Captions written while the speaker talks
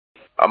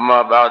أما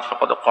بعد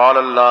فقد قال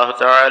الله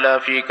تعالى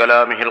في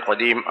كلامه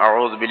القديم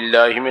أعوذ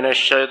بالله من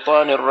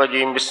الشيطان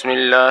الرجيم بسم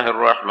الله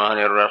الرحمن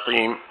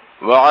الرحيم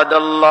وعد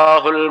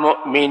الله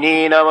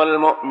المؤمنين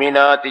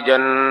والمؤمنات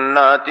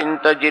جنات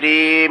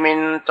تجري من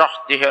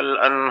تحتها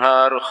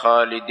الأنهار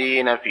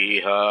خالدين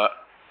فيها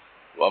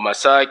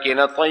ومساكن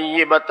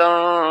طيبة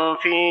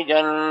في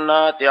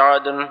جنات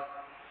عدن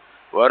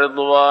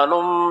ورضوان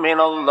من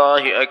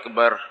الله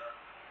أكبر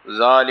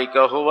ذلك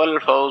هو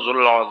الفوز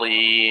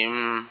العظيم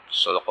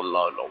صدق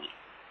الله العظيم.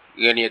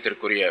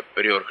 கண்ணியத்திற்குரிய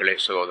பெரியோர்களே,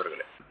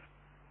 சகோதரர்களே,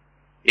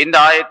 இந்த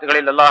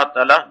ஆயத்துகளில் அல்லாஹ்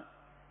தஆலா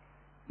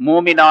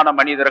மூமினான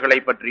மனிதர்களை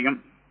பற்றியும்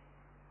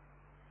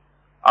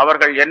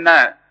அவர்கள் என்ன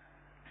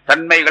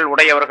தன்மைகள்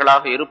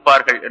உடையவர்களாக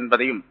இருப்பார்கள்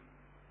என்பதையும்,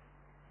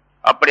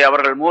 அப்படி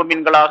அவர்கள்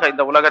மூமின்களாக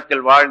இந்த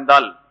உலகத்தில்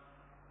வாழ்ந்தால்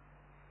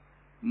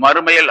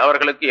மறுமையில்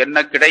அவர்களுக்கு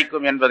என்ன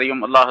கிடைக்கும்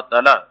என்பதையும் அல்லாஹ்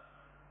தஆலா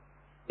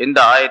இந்த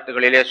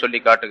ஆயத்துகளிலே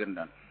சொல்லி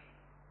காட்டுகின்றான்.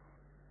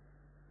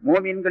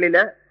 மூமின்களில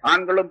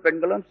ஆண்களும்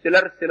பெண்களும்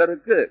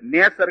சிலருக்கு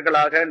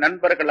நேசர்களாக,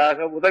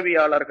 நண்பர்களாக,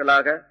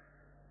 உதவியாளர்களாக,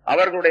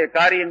 அவர்களுடைய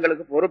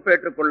காரியங்களுக்கு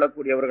பொறுப்பேற்றுக்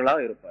கொள்ளக்கூடியவர்களாக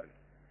இருப்பார்கள்.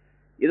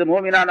 இது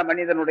மூமினான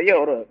மனிதனுடைய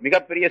ஒரு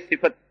மிகப்பெரிய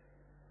சிஃபத்.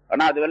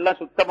 ஆனா அதுவெல்லாம்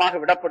சுத்தமாக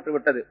விடப்பட்டு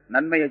விட்டது.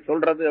 நன்மையை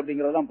சொல்றது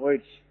அப்படிங்கறதுதான்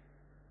போயிடுச்சு.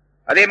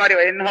 அதே மாதிரி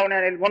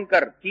வயன்ஹவுன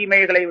முன்கர்,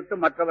 தீமைகளை விட்டு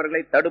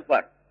மற்றவர்களை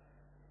தடுப்பார்.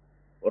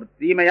 ஒரு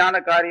தீமையான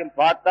காரியம்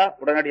பார்த்தா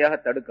உடனடியாக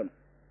தடுக்கணும்.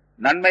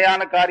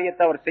 நன்மையான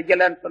காரியத்தை அவர்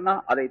செய்யலன்னு சொன்னா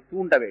அதை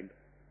தூண்ட வேண்டும்.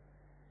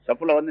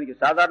 சப்புல வந்து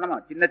சாதாரணமா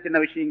சின்ன சின்ன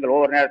விஷயங்கள்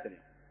ஒவ்வொரு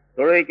நேரத்திலையும்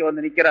தொழுகைக்கு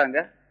வந்து நிக்கிறாங்க,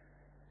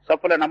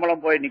 சப்புல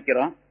நம்மளும் போய்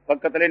நிக்கிறோம்,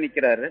 பக்கத்திலே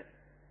நிக்கிறாரு,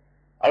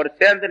 அவர்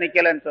சேர்ந்து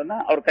நிக்கலன்னு சொன்னா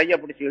அவர் கையை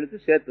பிடிச்சி இழுத்து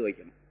சேர்த்து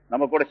வைக்கணும்,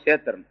 நம்ம கூட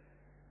சேர்த்தரணும்,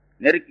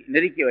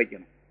 நெருக்கி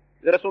வைக்கணும்.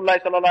 இது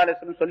ரசூலுல்லாஹி ஸல்லல்லாஹு அலைஹி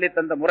வஸல்லம் சொல்லி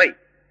தந்த முறை.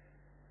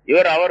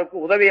 இவர் அவருக்கு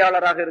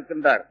உதவியாளராக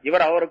இருக்கின்றார்,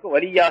 இவர் அவருக்கு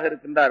வலியாக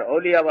இருக்கின்றார்,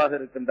 ஔலியாவாக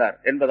இருக்கின்றார்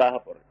என்பதாக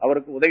பொருள்.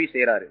 அவருக்கு உதவி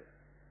செய்யறாரு.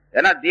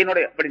 ஏன்னா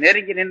தீனுடைய அப்படி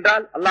நெருங்கி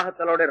நின்றால் அல்லாஹ்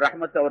தஆலாவுடைய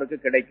ரஹ்மத் அவருக்கு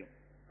கிடைக்கும்,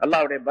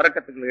 அல்லாஹ்வுடைய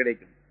பரக்கத்துகள்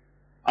கிடைக்கும்.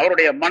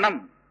 அவருடைய மனம்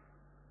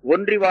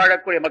ஒன்றி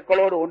வாழக்கூடிய,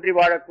 மக்களோடு ஒன்றி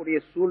வாழக்கூடிய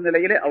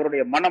சூழ்நிலையிலே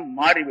அவருடைய மனம்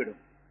மாறிவிடும்.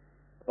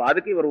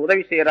 அதுக்கு இவர்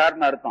உதவி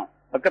செய்யறாருன்னு அர்த்தம்.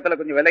 பக்கத்துல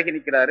கொஞ்சம் விலகி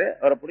நிக்கிறாரு,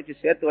 அவரை பிடிச்சி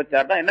சேர்த்து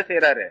வச்சாருன்னா என்ன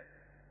செய்யறாரு?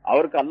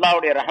 அவருக்கு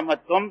அல்லாஹ்வுடைய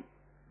ரஹமத்தும்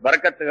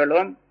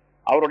பரக்கத்துகளும்,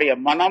 அவருடைய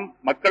மனம்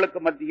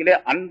மக்களுக்கு மத்தியிலே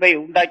அன்பை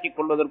உண்டாக்கி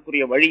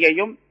கொள்வதற்குரிய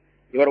வழியையும்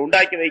இவர்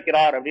உண்டாக்கி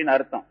வைக்கிறார் அப்படின்னு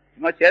அர்த்தம்.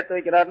 சும்மா சேர்த்து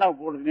வைக்கிறாருன்னா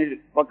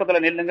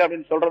பக்கத்துல நில்லுங்க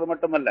அப்படின்னு சொல்றது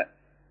மட்டுமல்ல,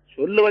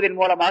 சொல்லுவதன்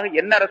மூலமாக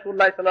என்ன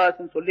ரசூலுல்லாஹி ஸல்லல்லாஹு அலைஹி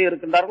வஸல்லம் சொல்லி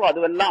இருக்கின்றார்களோ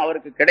அதுவெல்லாம்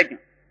அவருக்கு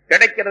கிடைக்கும்.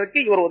 கிடைக்கிறதுக்கு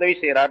இவர் உதவி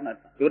செய்யறாருன்னு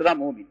அர்த்தம். இவர் தான்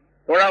மூமின்.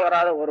 தொழ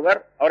வராத ஒருவர்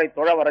அவரை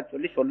தொழ வர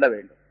சொல்லி சொல்ல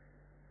வேண்டும்.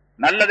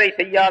 நல்லதை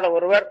செய்யாத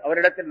ஒருவர்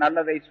அவரிடத்தில்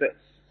நல்லதை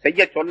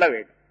செய்ய சொல்ல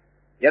வேண்டும்.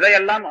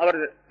 எதையெல்லாம் அவர்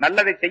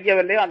நல்லதை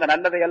செய்யவில்லையோ அந்த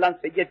நல்லதை எல்லாம்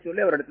செய்ய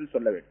சொல்லி அவரிடத்தில்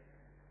சொல்ல வேண்டும்.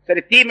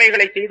 சரி,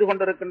 தீமைகளை செய்து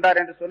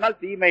கொண்டிருக்கின்றார் என்று சொன்னால்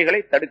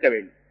தீமைகளை தடுக்க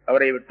வேண்டும்.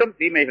 அவரை விட்டும்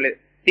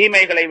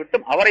தீமைகளை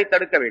விட்டும் அவரை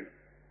தடுக்க வேண்டும்.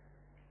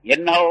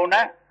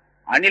 என்ன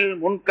அனில்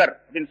முன்கர்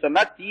அப்படின்னு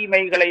சொன்னா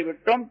தீமைகளை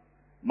விட்டும்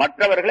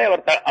மற்றவர்களை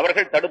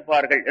அவர்கள்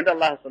தடுப்பார்கள் என்று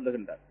அல்லாஹ்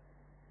சொல்லுகின்றார்.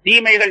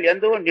 தீமைகள்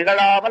எதுவும்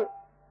நிகழாமல்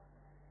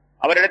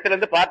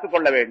அவரிடத்திலிருந்து பார்த்துக்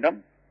கொள்ள வேண்டும்.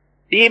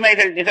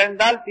 தீமைகள்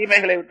நிகழ்ந்தால்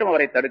தீமைகளை விட்டும்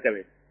அவரை தடுக்க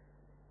வேண்டும்.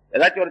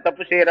 ஏதாச்சும் ஒரு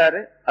தப்பு செய்யறாரு,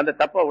 அந்த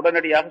தப்பை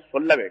உடனடியாக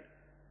சொல்ல வேண்டும்.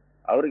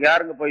 அவருக்கு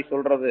யாருங்க போய்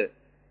சொல்றது,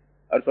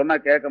 அவர் சொன்னா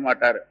கேட்க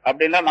மாட்டாரு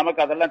அப்படின்னா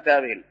நமக்கு அதெல்லாம்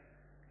தேவையில்லை.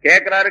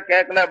 கேட்கிறாரு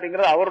கேட்கல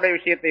அப்படிங்கிறது அவருடைய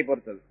விஷயத்தை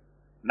பொறுத்தது.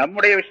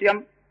 நம்முடைய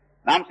விஷயம்,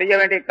 நாம் செய்ய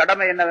வேண்டிய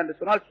கடமை என்னவென்று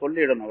சொன்னால்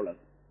சொல்லிடணும். அவ்வளவு,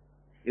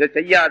 இதை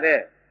செய்யாதே,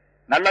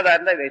 நல்லதா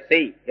இருந்தா இதை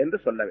செய் என்று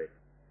சொல்ல வேண்டும்.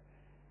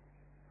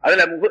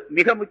 அதுல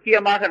மிக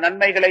முக்கியமாக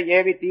நன்மைகளை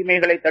ஏவி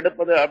தீமைகளை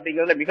தடுப்பது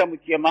அப்படிங்கிறதுல மிக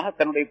முக்கியமாக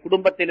தன்னுடைய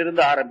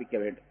குடும்பத்திலிருந்து ஆரம்பிக்க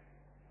வேண்டும்.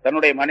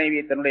 தன்னுடைய மனைவி,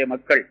 தன்னுடைய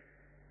மக்கள்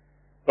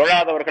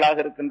தொழாதவர்களாக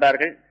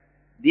இருக்கின்றார்கள்,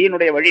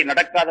 தீனுடைய வழி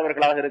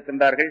நடக்காதவர்களாக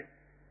இருக்கின்றார்கள்,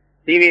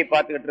 டிவியை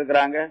பார்த்துக்கிட்டு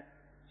இருக்கிறாங்க,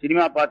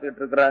 சினிமா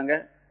பார்த்துக்கிட்டு இருக்கிறாங்க,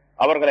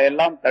 அவர்களை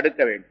எல்லாம்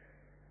தடுக்க வேண்டும்.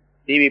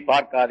 டிவி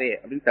பார்க்காதே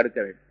அப்படின்னு தடுக்க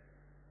வேண்டும்.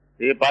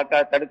 டிவி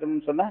பார்க்காத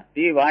தடுக்கணும்னு சொன்னா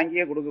டிவி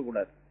வாங்கியே கொடுக்க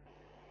கூடாது.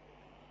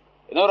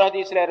 இன்னொரு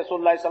ஹதீஸ்ல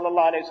ரசூலுல்லாஹி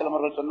ஸல்லல்லாஹு அலைஹி வஸல்லம்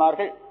அவர்கள்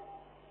சொன்னார்கள்,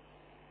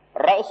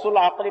 ரஅஸுல்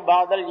அக்லி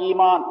பாதல்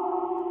ஈமான்,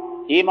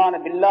 ஈமான்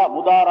பில்லாஹ்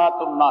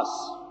முதாராத்துன் நாஸ்.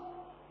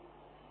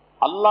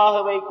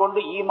 அல்லாஹ்வை கொண்டு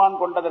ஈமான்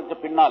கொண்டதற்கு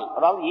பின்னால்,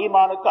 அதாவது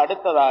ஈமானுக்கு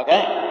அடுத்ததாக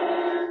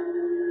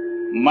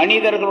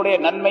மனிதர்களுடைய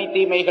நன்மை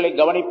தீமைகளை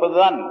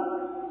கவனிப்பதுதான்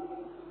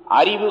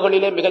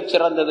அறிவுகளிலே மிகச்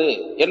சிறந்தது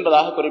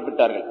என்பதாக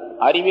குறிப்பிட்டார்கள்.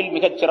 அறிவில்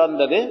மிகச்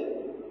சிறந்தது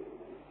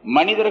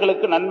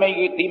மனிதர்களுக்கு நன்மை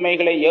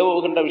தீமைகளை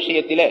ஏவுகின்ற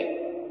விஷயத்திலே,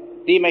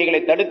 தீமைகளை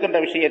தடுக்கின்ற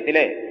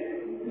விஷயத்திலே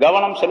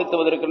கவனம்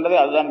செலுத்துவதற்கின்றது,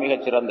 அதுதான்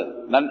மிகச் சிறந்தது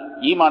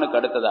ஈமானுக்கு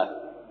அடுத்ததாக.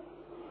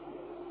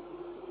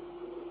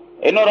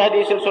 இன்னொரு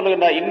ஹதீஸில்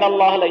சொல்லுகின்றார்,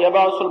 இன்னல்லாஹ்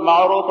லயபாசுல்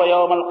மஅரூஃப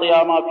யௌமல்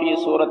கியாமா ஃபீ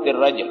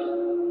சூரத்திர் ரஜுல்.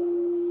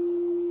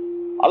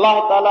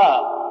 அல்லாஹ் தஆலா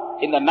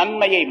இந்த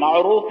நன்மையை,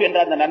 மஅரூஃப் என்ற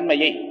அந்த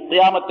நன்மையை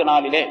கியாமத்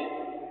நாளிலே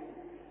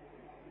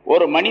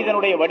ஒரு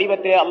மனிதனுடைய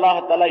வடிவத்திலே அல்லாஹ்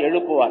தஆலா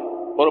எழுப்புவார்.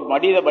 ஒரு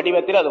மனித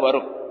வடிவத்தில் அது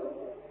வரும்.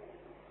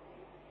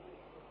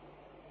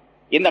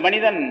 இந்த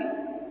மனிதன்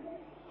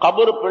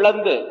கபர்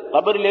பிளந்து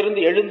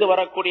கபரிலிருந்து எழுந்து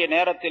வரக்கூடிய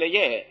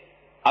நேரத்திலேயே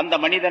அந்த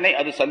மனிதனை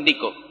அது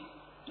சந்திக்கும்.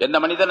 எந்த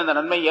மனிதன் இந்த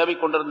நன்மை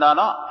ஏவிக்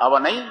கொண்டிருந்தானோ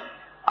அவனை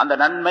அந்த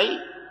நன்மை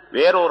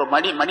வேறொரு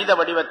மனித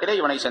வடிவத்திலே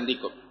இவனை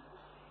சந்திக்கும்.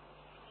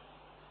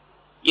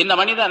 இந்த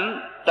மனிதன்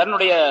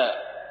தன்னுடைய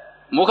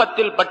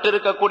முகத்தில்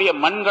பட்டிருக்கக்கூடிய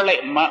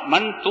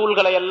மண்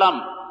தூள்களை எல்லாம்,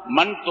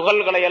 மண்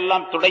துகள்களை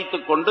எல்லாம்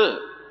துடைத்துக் கொண்டு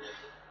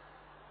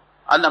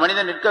அந்த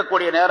மனிதன்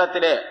நிற்கக்கூடிய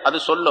நேரத்திலே அது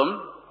சொல்லும்,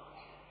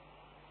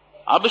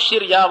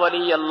 அப்ஷிர் யா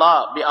வலி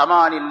அல்லாஹ் பி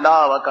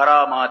அமானில்லாஹ் வ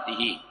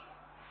கராமாத்திஹி.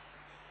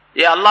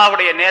 ஏ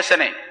அல்லாஹ்வுடைய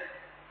நேசனே,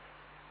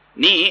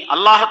 நீ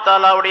அல்லாஹ்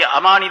தஆலாவுடைய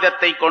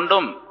அமானிதத்தை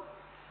கொண்டும்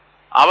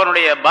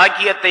அவனுடைய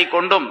பாக்கியத்தை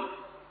கொண்டும்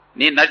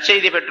நீ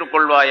நற்செய்தி பெற்றுக்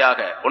கொள்வாயாக.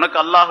 உனக்கு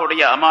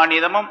அல்லாஹ்வுடைய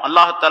அமானிதமும்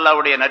அல்லாஹ்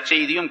தஆலாவுடைய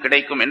நற்செய்தியும்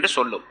கிடைக்கும் என்று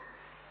சொல்லும்.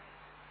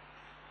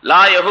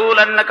 லா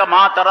யஹூலன்னக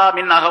மா தரா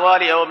மின்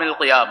அஹ்வாலி யௌமில்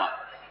கியாமா.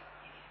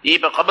 நீ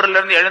இப்ப கபரில்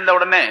இருந்து எழுந்த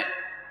உடனே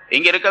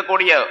இங்க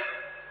இருக்கக்கூடிய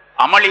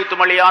அமளி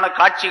துமளியான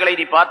காட்சிகளை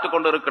நீ பார்த்து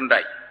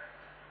கொண்டிருக்கின்றாய்.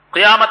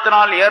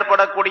 கியாமத்தினால்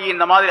ஏற்படக்கூடிய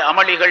இந்த மாதிரி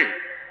அமளிகள்,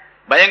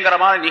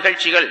 பயங்கரமான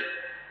நிகழ்ச்சிகள்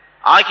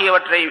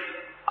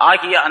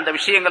ஆகிய அந்த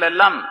விஷயங்கள்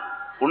எல்லாம்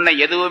உன்னை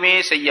எதுவுமே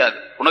செய்யாது.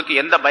 உனக்கு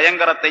எந்த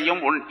பயங்கரத்தையும்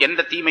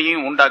எந்த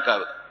தீமையும்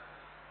உண்டாக்காது.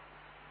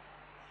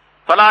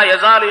 ஃபலா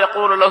யஸாலு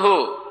யகூலு லஹு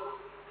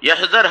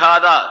யஹ்ஸர்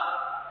ஹாதா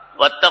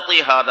வத்தகி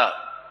ஹாதா.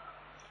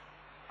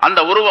 அந்த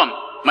உருவம்,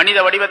 மனித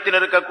வடிவத்தில்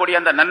இருக்கக்கூடிய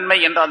அந்த நன்மை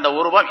என்ற அந்த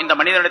உருவம் இந்த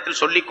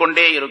மனிதனிடத்தில்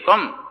சொல்லிக்கொண்டே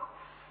இருக்கும்,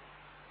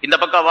 இந்த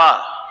பக்கம் வா,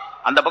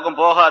 அந்த பக்கம்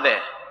போகாதே,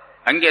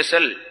 அங்கே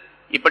செல்,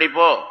 இப்படி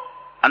போ,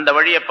 அந்த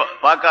வழியை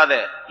பார்க்காத,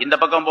 இந்த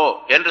பக்கம் போ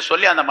என்று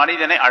சொல்லி அந்த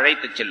மனிதனை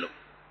அழைத்து செல்லும்.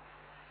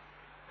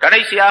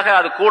 கடைசியாக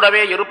அது கூடவே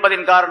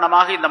இருப்பதின்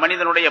காரணமாக இந்த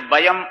மனிதனுடைய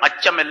பயம்,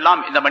 அச்சம்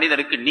எல்லாம் இந்த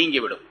மனிதனுக்கு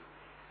நீங்கிவிடும்.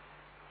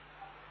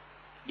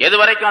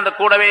 எதுவரைக்கும் அந்த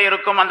கூடவே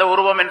இருக்கும் அந்த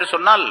உருவம் என்று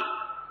சொன்னால்,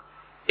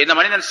 இந்த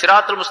மனிதன்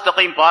சிராத்துல்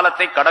முஸ்தகீம்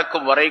பாலத்தை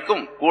கடக்கும்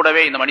வரைக்கும்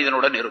கூடவே இந்த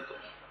மனிதனுடன்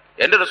இருக்கும்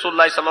என்று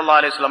ரசூலுல்லாஹி ஸல்லல்லாஹு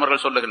அலைஹி வஸல்லம்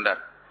அவர்கள்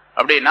சொல்லுகின்றார்.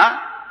 அப்படின்னா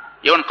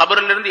இவன்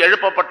கபரிலிருந்து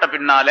எழுப்பப்பட்ட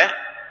பின்னாலே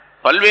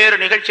பல்வேறு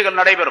நிகழ்ச்சிகள்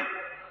நடைபெறும்.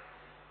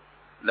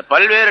 இந்த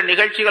பல்வேறு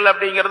நிகழ்ச்சிகள்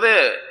அப்படிங்கிறது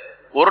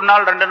ஒரு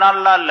நாள் 2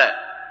 நாள்லாம் இல்ல,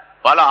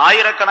 பல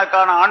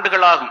ஆயிரக்கணக்கான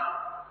ஆண்டுகள் ஆகும்.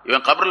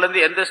 இவன்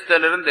கபரிலிருந்து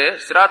எந்திரத்திலிருந்து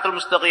சிராத்துல்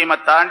முஸ்தகீமை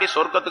தாண்டி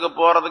சொர்க்கத்துக்கு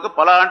போறதுக்கு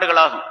பல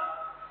ஆண்டுகள் ஆகும்.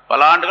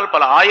 பல ஆண்டுகள்,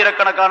 பல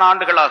ஆயிரக்கணக்கான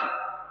ஆண்டுகள் ஆகும்.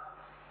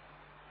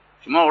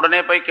 சும்மா உடனே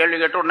போய் கேள்வி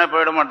கேட்டு உடனே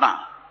போயிட மாட்டான்.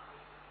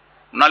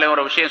 முன்னாலே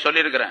ஒரு விஷயம்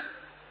சொல்லியிருக்கிறேன்.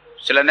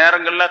 சில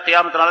நேரங்களில்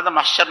கியாமத்தினால தான்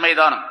மஹ்ஷர்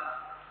மைதானம்,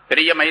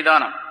 பெரிய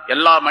மைதானம்,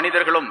 எல்லா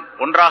மனிதர்களும்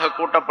ஒன்றாக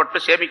கூட்டப்பட்டு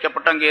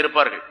சேமிக்கப்பட்டு அங்கே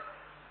இருப்பார்கள்.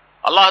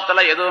 அல்லாஹ்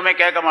தஆலா எதுவுமே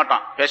கேட்க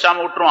மாட்டான்,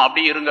 பேசாம விட்டுரும்,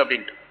 அப்படி இருங்க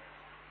அப்படின்ட்டு.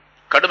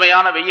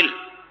 கடுமையான வெயில்,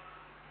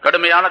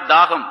 கடுமையான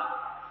தாகம்,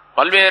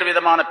 பல்வேறு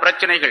விதமான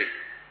பிரச்சனைகள்.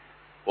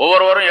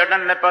 ஒவ்வொருவரும் என்ன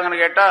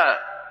நினைப்பாங்கன்னு கேட்டா,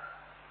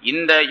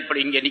 இப்படி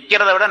இங்க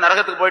நிக்கிறத விட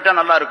நரகத்துக்கு போயிட்டா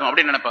நல்லா இருக்கும்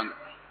அப்படின்னு நினைப்பாங்க.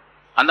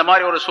 அந்த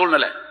மாதிரி ஒரு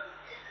சூழ்நிலை.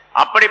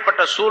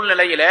 அப்படிப்பட்ட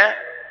சூழ்நிலையில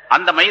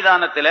அந்த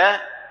மைதானத்துல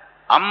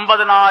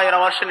 50,000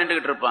 வருஷம்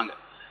நின்றுகிட்டு இருப்பாங்க.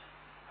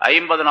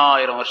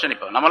 50,000 வருஷம்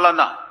நிற்பாங்க.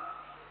 நம்மளாம் தான்,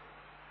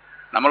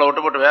 நம்மளை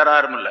விட்டு போட்டு வேற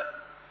யாரும் இல்லை,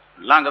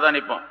 எல்லாம் அங்கதான்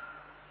நிற்போம்.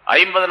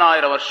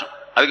 50,000 வருஷம்.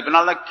 அதுக்கு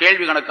பின்னால் தான்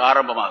கேள்வி கணக்கு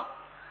ஆரம்பமாகும்.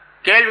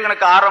 கேள்வி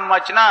கணக்கு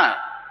ஆரம்பமாச்சுன்னா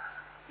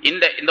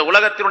இந்த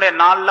உலகத்தினுடைய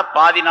நாள்ல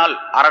பாதி நாள்,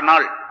 அரை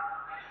நாள்,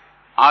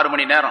 6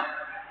 மணி நேரம்.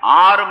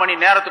 6 மணி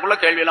நேரத்துக்குள்ள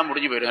கேள்வி எல்லாம்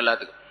முடிஞ்சு போயிடும்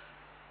எல்லாத்துக்கும்.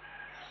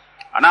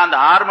 ஆனா அந்த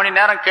 6 மணி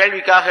நேரம்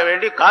கேள்விக்காக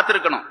வேண்டி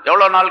காத்திருக்கணும்.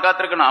 எவ்வளவு நாள்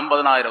காத்திருக்கணும்?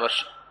 50,000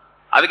 வருஷம்.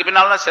 அதுக்கு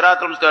பின்னால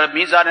சிராத்துல்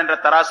மீசான் என்ற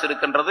தராசு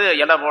இருக்கின்றது,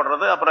 இலை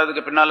போடுறது, அப்புறம்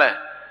அதுக்கு பின்னால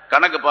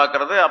கணக்கு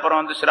பார்க்கறது,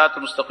 அப்புறம்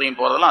சிராத்துல் முஸ்தகீம்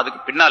போறதெல்லாம்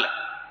அதுக்கு பின்னால.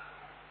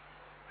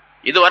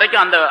 இது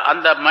வரைக்கும்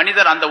அந்த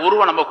மனிதர், அந்த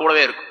உருவம் நம்ம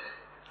கூடவே இருக்கும்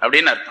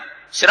அப்படின்னு அர்த்தம்.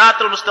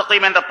 சிராத்துல்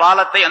முஸ்தகீம் என்ற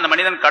பாலத்தை அந்த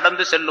மனிதன்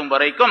கடந்து செல்லும்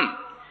வரைக்கும்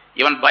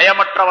இவன்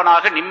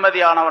பயமற்றவனாக,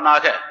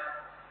 நிம்மதியானவனாக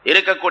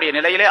இருக்கக்கூடிய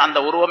நிலையிலே அந்த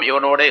உருவம்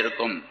இவனோட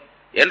இருக்கும்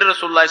என்று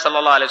ரசூலுல்லாஹி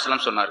ஸல்லல்லாஹு அலைஹி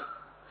வஸல்லம் சொன்னார்.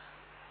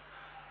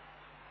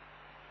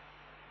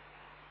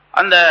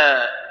 அந்த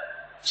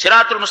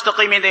சிராத்துல்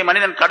முஸ்தகீம் இந்த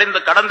மனிதன்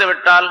கடந்து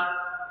விட்டால்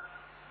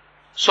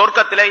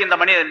சொர்க்கத்திலே இந்த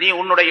மனிதன், நீ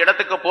உன்னுடைய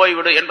இடத்துக்கு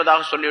போய்விடு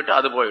என்பதாக சொல்லிவிட்டு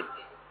அது போய்விடும்.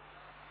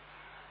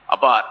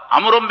 அப்ப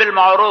அம்ரும் பில்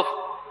மஅரூஃப்,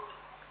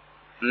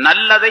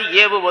 நல்லதை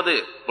ஏவுவது,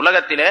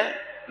 உலகத்திலே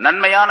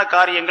நன்மையான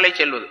காரியங்களை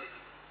செல்வது.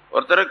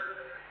 ஒருத்தர்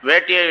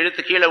வேட்டியை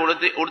இழுத்து கீழே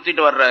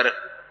உடுத்திட்டு வர்றாரு.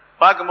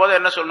 பார்க்கும்போது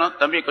என்ன சொல்லணும்?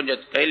 தம்பி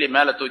கொஞ்சம் கையில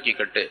மேல தூக்கி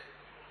கட்டு,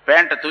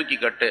 பேண்ட்டை தூக்கி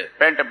கட்டு,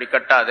 பேண்ட் அப்படி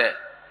கட்டாத,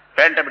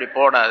 பேண்ட் அப்படி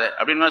போடாத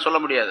அப்படின்னு சொல்ல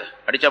முடியாது.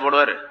 அடிச்சா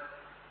போடுவாரு?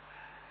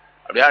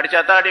 அப்படியே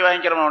அடிச்சாதான் அடி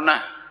வாங்கிக்கிறோம். ஒண்ணு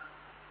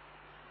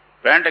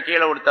பேண்ட்டை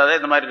கீழே உடுத்தாத,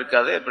 இந்த மாதிரி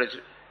இருக்காது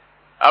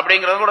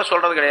அப்படிங்கறது கூட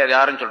சொல்றது கிடையாது,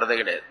 யாரும் சொல்றதே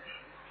கிடையாது.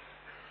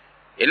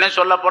 என்ன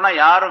சொல்ல போனா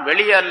யாரும்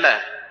வெளியே அல்ல,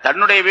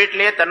 தன்னுடைய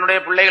வீட்டிலேயே தன்னுடைய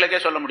பிள்ளைகளுக்கே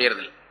சொல்ல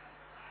முடியறது இல்லை.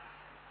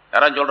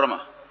 யாரும் சொல்றோமா?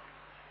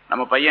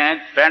 நம்ம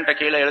பையன் பேண்ட்டை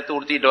கீழே எடுத்து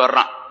உடுத்திட்டு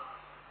வர்றான்,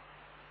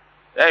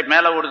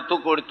 மேல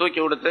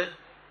தூக்கி உடுத்து,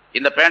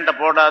 இந்த பேண்ட்டை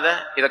போடாத,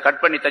 இதை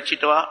கட் பண்ணி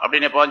தச்சிட்டு வா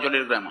அப்படின்னு போன்னு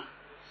சொல்லியிருக்கிறேன்.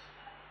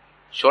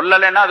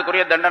 சொல்லலைன்னா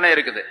அதுக்குரிய தண்டனை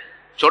இருக்குது.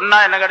 சொன்னா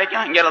என்ன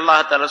கிடைக்கும்? இங்கே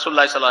அல்லாஹ்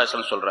ரசூலுல்லாஹி ஸல்லல்லாஹு அலைஹி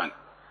வஸல்லம் சொல்றாங்க.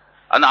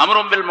 அந்த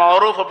அம்ரும் பில்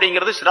மஅரூஃப்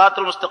அப்படிங்கிறது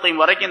சிராத்துல்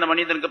முஸ்தகீம் வரைக்கும் இந்த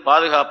மனிதனுக்கு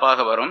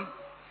பாதுகாப்பாக வரும்.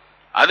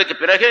 அதுக்கு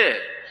பிறகு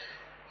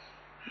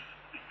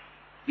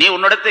நீ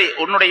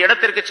உன்னுடைய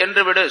இடத்திற்கு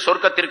சென்று விடு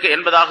சொர்க்கத்திற்கு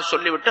என்பதாக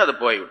சொல்லிவிட்டு அது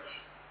போய்விடும்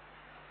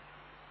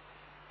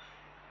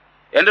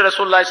என்று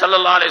ரசூலுல்லாஹி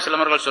ஸல்லல்லாஹு அலைஹி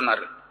வஸல்லம் அவர்கள்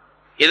சொன்னார்கள்.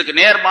 இதுக்கு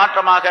நேர்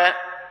மாற்றமாக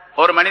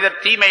ஒரு மனிதர்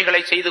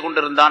தீமைகளை செய்து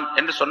கொண்டிருந்தான்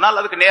என்று சொன்னால்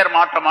அதுக்கு நேர்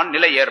மாற்றமான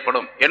நிலை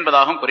ஏற்படும்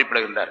என்பதாகவும்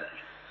குறிப்பிடுகின்றார்.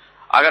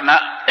 ஆக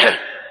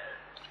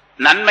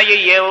நன்மையை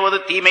ஏவுவது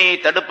தீமையை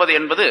தடுப்பது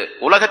என்பது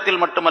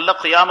உலகத்தில் மட்டுமல்ல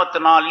கியாமத்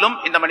நாளிலும்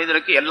இந்த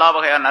மனிதனுக்கு எல்லா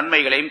வகையான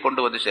நன்மைகளையும்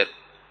கொண்டு வந்து சேரும்.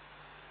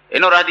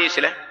 இன்னொரு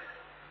ஹதீஸில்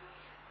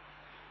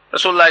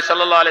ரசூலுல்லாஹி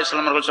ஸல்லல்லாஹு அலைஹி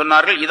வஸல்லம் அவர்கள்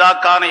சொன்னார்கள், இதா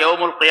கான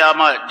யௌமுல்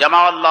கியாமா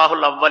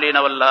ஜமஅல்லாஹுல்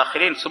அவ்வலீன வல்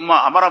ஆகிரீன் சும்ம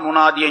அமர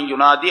முனாதியன்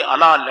யுனாதி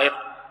அலா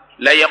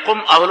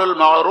லயகும் அஹ்லுல்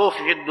மஅரூஃப்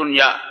ஃபித்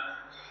துன்யா.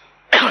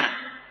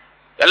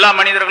 எல்லா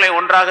மனிதர்களையும்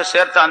ஒன்றாக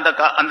சேர்த்த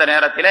அந்த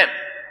நேரத்திலே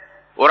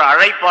ஒரு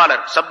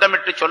அழைப்பாளர்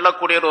சப்தமிட்டு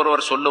சொல்லக்கூடிய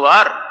ஒருவர்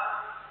சொல்லுவார்,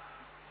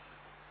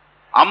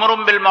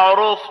 அம்ரும் பில்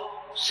மஅரூஃப்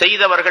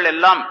செய்தவர்கள்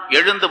எல்லாம்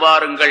எழுந்து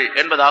வாருங்கள்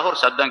என்பதாக ஒரு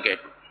சப்தம்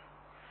கேட்கும்.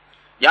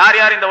 யார்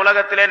யார் இந்த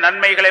உலகத்திலே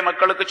நன்மைகளை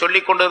மக்களுக்கு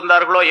சொல்லிக்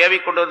கொண்டிருந்தார்களோ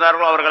ஏவிக்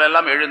கொண்டிருந்தார்களோ அவர்கள்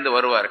எல்லாம் எழுந்து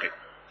வருவார்கள்.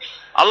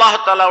 அல்லாஹ்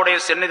தஆலாவுடைய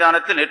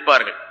சன்னிதானத்தில்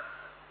நிற்பார்கள்.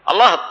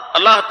 அல்லாஹ்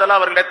தஆலா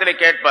அவர்களிடத்திலே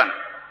கேட்பான்,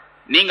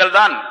 நீங்கள்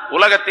தான்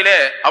உலகத்திலே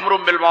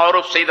அம்ரும் பில்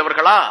மஅரூஃப்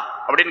செய்தவர்களா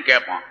அப்படின்னு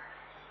கேட்பான்.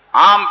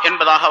 ஆம்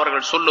என்பதாக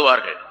அவர்கள்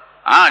சொல்லுவார்கள்.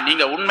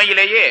 நீங்க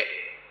உண்மையிலேயே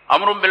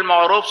அம்ரும் பில்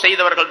மஅரூஃப்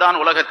செய்தவர்கள் தான்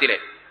உலகத்திலே.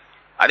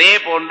 அதே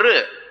போன்று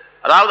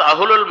அதாவது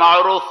அஹ்லுல்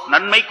மஅரூஃப்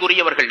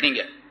நன்மைக்குரியவர்கள்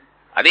நீங்க.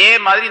 அதே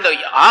மாதிரி இந்த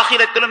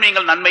ஆகிரத்திலும்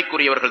நீங்கள்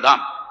நன்மைக்குரியவர்கள்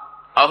தான்.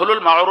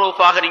 அஹ்லுல்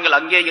மஅரூஃபாக நீங்கள்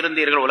அங்கே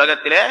இருந்தீர்கள்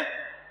உலகத்திலே,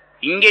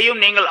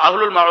 இங்கேயும் நீங்கள்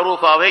அஹ்லுல்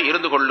மஅரூஃபாவே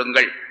இருந்து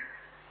கொள்ளுங்கள்.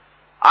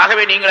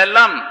 ஆகவே நீங்கள்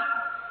எல்லாம்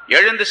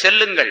எழுந்து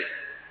செல்லுங்கள்,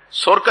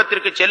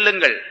 சொர்க்கத்திற்கு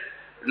செல்லுங்கள்.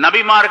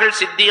 நபிமார்கள்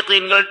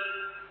சித்தீகீன்கள்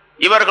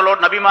இவர்களோடு,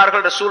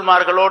 நபிமார்கள்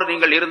ரசூல்மார்களோடு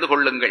நீங்கள் இருந்து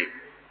கொள்ளுங்கள்.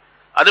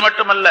 அது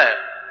மட்டுமல்ல,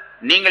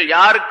 நீங்கள்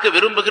யாருக்கு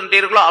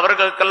விரும்புகின்றீர்களோ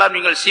அவர்களுக்கெல்லாம்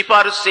நீங்கள்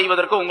சிபாரிசு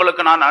செய்வதற்கு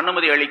உங்களுக்கு நான்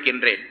அனுமதி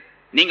அளிக்கின்றேன்.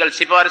 நீங்கள்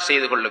சிபாரிசு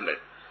செய்து கொள்ளுங்கள்.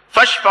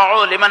 ஃபஷ்ஃபஉ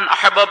லிமன்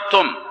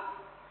அஹபப்தும்,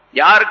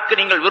 யாருக்கு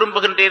நீங்கள்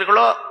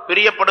விரும்புகின்றீர்களோ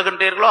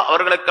பிரியப்படுகின்றீர்களோ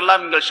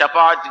அவர்களுக்கெல்லாம் நீங்கள்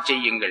ஷஃபாஅத்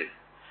செய்யுங்கள்.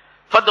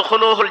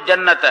 ஃபத்ஹுலூஹுல்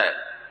ஜன்னத,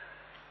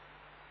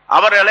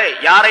 அவர்களை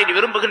யாரை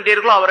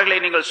விரும்புகின்றீர்களோ அவர்களை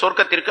நீங்கள்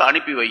சொர்க்கத்திற்கு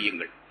அனுப்பி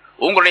வையுங்கள்.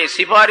 உங்களுடைய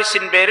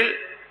சிபாரிசின் பேரில்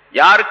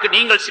யாருக்கு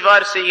நீங்கள்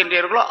சிபாரிசு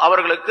செய்கின்றீர்களோ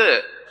அவர்களுக்கு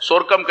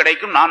சொர்க்கம்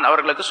கிடைக்கும், நான்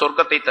அவர்களுக்கு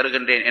சொர்க்கத்தை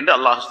தருகின்றேன் என்று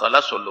அல்லாஹ்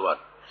தஆலா சொல்லுவார்.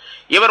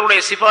 இவருடைய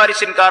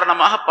சிபாரிசின்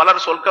காரணமாக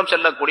பலர் சொர்க்கம்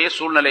செல்லக்கூடிய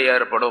சூழ்நிலை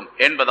ஏற்படும்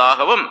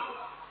என்பதாகவும்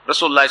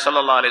ரசூலுல்லாஹி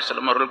ஸல்லல்லாஹு அலைஹி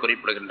வஸல்லம் அவர்கள்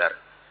குறிப்பிடுகின்றார்.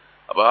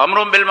 அப்ப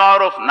அம்ரும் பில்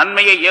மஅரூஃப்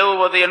நன்மையை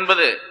ஏவுவது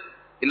என்பது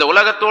இந்த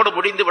உலகத்தோடு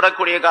முடிந்து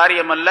விடக்கூடிய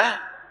காரியம் அல்ல,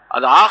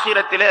 அது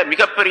ஆகிரத்திலே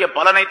மிகப்பெரிய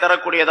பலனை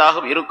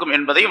தரக்கூடியதாகவும் இருக்கும்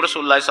என்பதையும்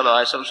ரசூலுல்லாஹி ஸல்லல்லாஹு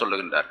அலைஹி வஸல்லம்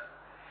சொல்லுகின்றார்.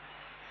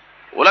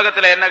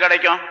 உலகத்தில் என்ன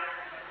கிடைக்கும்?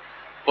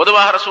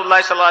 பொதுவாக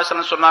ரசூலுல்லாஹி ஸல்லல்லாஹு அலைஹி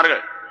வஸல்லம்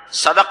சொன்னார்கள்,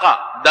 சதகா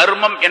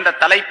தர்மம் என்ற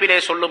தலைப்பிலே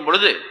சொல்லும்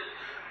பொழுது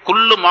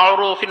குல்லு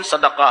மஅரூஃபின்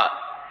சதகா,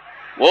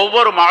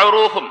 ஒவ்வொரு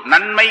மஅரூஃபும்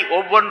நன்மை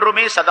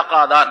ஒவ்வொன்றுமே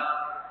சதகாதான்.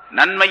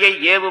 நன்மையை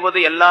ஏவுவது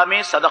எல்லாமே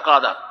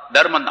சதகாதான்,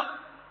 தர்மம் தான்.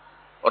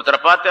 ஒருத்தரை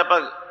பார்த்து அப்ப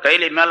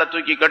கையில மேல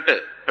தூக்கி கட்டு,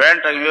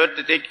 பேண்ட்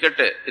உயர்த்தி தூக்கி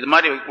கட்டு, இது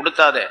மாதிரி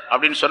கொடுத்தாதே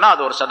அப்படின்னு சொன்னா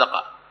அது ஒரு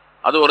சதகா,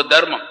 அது ஒரு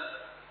தர்மம்.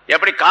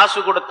 எப்படி காசு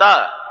கொடுத்தா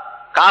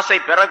காசை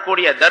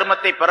பெறக்கூடிய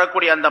தர்மத்தை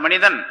பெறக்கூடிய அந்த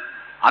மனிதன்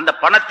அந்த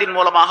பணத்தின்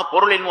மூலமாக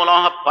பொருளின்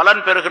மூலமாக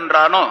பலன்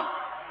பெறுகின்றானோ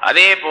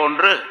அதே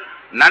போன்று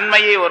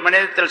நன்மையை ஒரு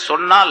மனிதத்தில்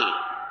சொன்னால்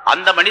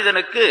அந்த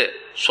மனிதனுக்கு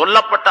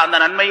சொல்லப்பட்ட அந்த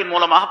நன்மையின்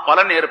மூலமாக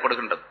பலன்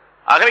ஏற்படுகின்றது.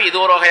 ஆகவே இது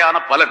ஒரு வகையான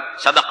பலன்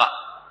சதகா.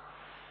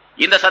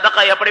 இந்த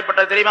சதகா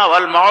எப்படிப்பட்டது தெரியுமா?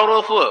 வல்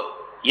மஅரூஃபு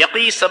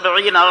யகீ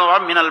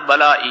 70 மினல்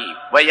பலாஇ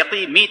வ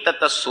யகீ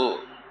மீத்தத்தஸ்ஸு.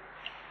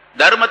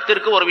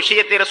 தர்மத்திற்கு ஒரு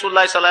விஷயத்தை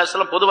ரசூலுல்லாஹி ஸல்லல்லாஹு அலைஹி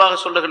வஸல்லம் பொதுவாக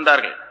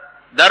சொல்லுகின்றார்கள்.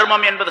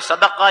 தர்மம் என்பது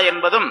சதகா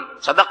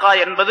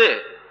என்பது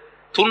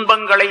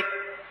துன்பங்களை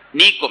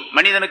நீக்கும்,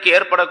 மனிதனுக்கு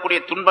ஏற்படக்கூடிய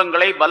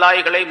துன்பங்களை,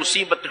 பலாய்களை,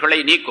 முசீபத்துகளை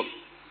நீக்கும்.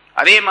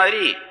 அதே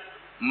மாதிரி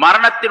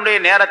மரணத்தினுடைய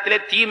நேரத்திலே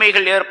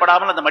தீமைகள்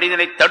ஏற்படாமல் அந்த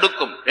மனிதனை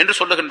தடுக்கும் என்று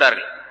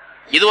சொல்லுகின்றார்கள்.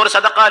 இது ஒரு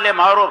சதகா இல்லையா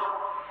மஅரூஃப்.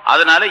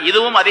 அதனால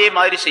இதுவும் அதே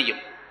மாதிரி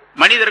செய்யும்,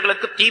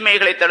 மனிதர்களுக்கு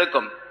தீமைகளை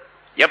தடுக்கும்.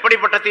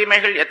 எப்படிப்பட்ட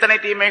தீமைகள்? எத்தனை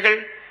தீமைகள்?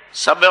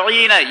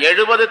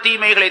 70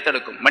 தீமைகளை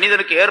தடுக்கும்.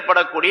 மனிதனுக்கு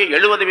ஏற்படக்கூடிய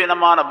 70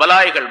 விதமான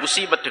பலாய்கள்,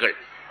 முசீபத்துகள்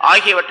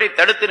ஆகியவற்றை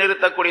தடுத்து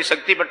நிறுத்தக்கூடிய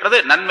சக்தி பெற்றது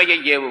நன்மையை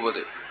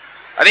ஏவுவது.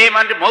 அதே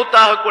மாதிரி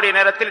மௌத்தாகக்கூடிய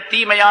நேரத்தில்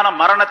தீமையான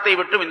மரணத்தை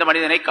விட்டும் இந்த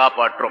மனிதனை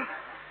காப்பாற்றும்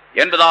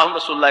என்பதாகவும்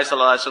ரசூலுல்லாஹி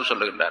ஸல்லல்லாஹு அலைஹி வஸல்லம்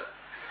சொல்லுகின்றார்.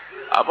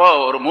 அப்போ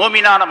ஒரு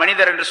மூமினான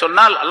மனிதர் என்று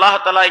சொன்னால் அல்லாஹ்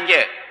தஆலா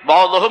இங்கே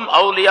பாதுஹும்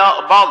அவுலியா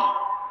பாத்,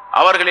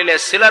 அவர்களிலே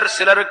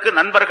சிலருக்கு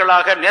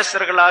நண்பர்களாக,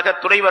 நேசர்களாக,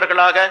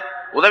 துணைவர்களாக,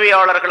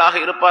 உதவியாளர்களாக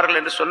இருப்பார்கள்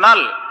என்று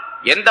சொன்னால்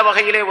எந்த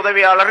வகையிலே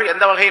உதவியாளர்கள்,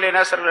 எந்த வகையிலே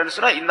நேசர்கள் என்று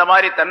சொன்னால் இந்த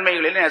மாதிரி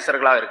தன்மைகளிலே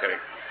நேசர்களாக இருக்க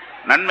வேண்டும்.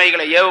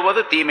 நன்மைகளை ஏவுவது,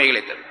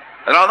 தீமைகளை தரும்.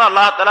 அதனால்தான்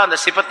அல்லாஹ் தஆலா அந்த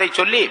சிஃபத்தை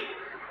சொல்லி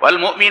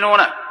வல்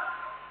முஃமினூன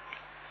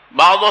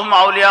பாதுஹும்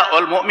அவுலியா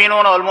வல்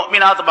முஃமினூன வல்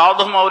முஃமினாத்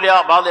பாதுஹும் அவுலியா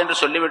பாத் என்று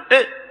சொல்லிவிட்டு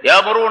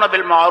யஅமுரூன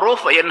பில்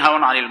மஅரூஃப் வ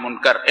யன்ஹவுன அனில்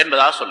முன்கர்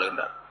என்பதாக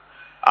சொல்லுகின்றார்.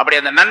 அப்படி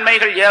அந்த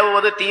நன்மைகள்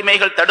ஏவுவது,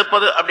 தீமைகள்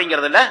தடுப்பது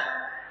அப்படிங்கிறதுல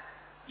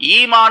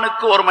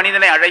ஈமானுக்கு ஒரு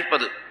மனிதனை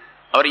அழைப்பது.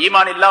 அவர்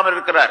ஈமான் இல்லாமல்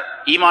இருக்கிறார்,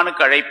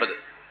 ஈமானுக்கு அழைப்பது.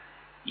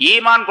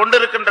 ஈமான்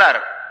கொண்டிருக்கின்றார்,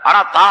 ஆனா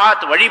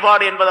தாஅத்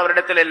வழிபாடு என்பது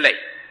அவரிடத்தில் இல்லை.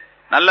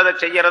 நல்லதை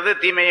செய்யறது,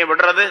 தீமையை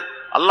விடுறது,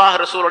 அல்லாஹ்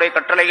ரசூலுடைய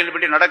கட்டளைகள்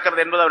படி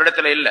நடக்கிறது என்பது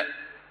அவரிடத்தில் இல்லை.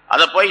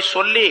 அதை போய்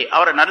சொல்லி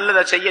அவரை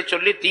நல்லதை செய்ய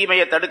சொல்லி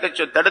தீமையை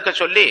தடுக்க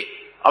சொல்லி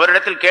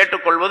அவரிடத்தில்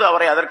கேட்டுக்கொள்வது,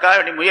 அவரை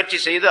அதற்காக முயற்சி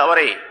செய்து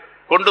அவரை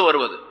கொண்டு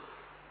வருவது,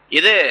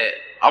 இது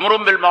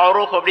அம்ரும் பில்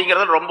மஅரூஃப்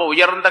அப்படிங்கிறது ரொம்ப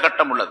உயர்ந்த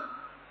கட்டம் உள்ளது.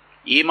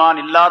 ஈமான்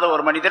இல்லாத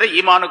ஒரு மனிதரை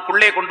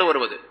ஈமானுக்குள்ளே கொண்டு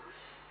வருவது,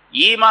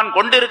 ஈமான்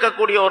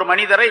கொண்டிருக்கக்கூடிய ஒரு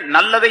மனிதரை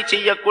நல்லதை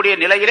செய்யக்கூடிய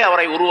நிலையிலே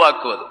அவரை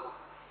உருவாக்குவது,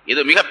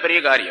 இது மிகப்பெரிய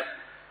காரியம்.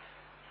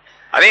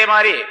 அதே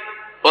மாதிரி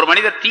ஒரு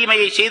மனிதர்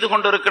தீமையை செய்து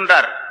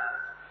கொண்டிருக்கின்றார்,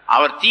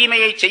 அவர்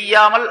தீமையை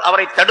செய்யாமல்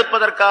அவரை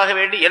தடுப்பதற்காக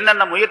வேண்டி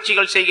என்னென்ன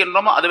முயற்சிகள்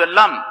செய்கின்றோமோ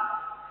அதுவெல்லாம்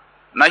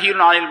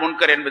நஹ்யுன் அனில்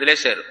முன்கர் என்பதிலே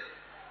சேரும்.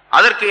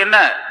 அதற்கு என்ன,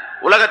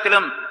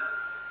 உலகத்திலும்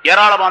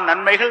ஏராளமான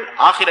நன்மைகள்,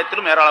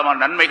 ஆகிரத்திலும் ஏராளமான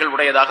நன்மைகள்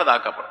உடையதாக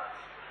தாக்கப்படும்.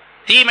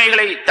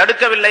 தீமைகளை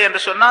தடுக்கவில்லை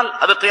என்று சொன்னால்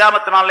அது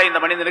கியாமத் நாளிலே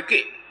இந்த மனிதனுக்கு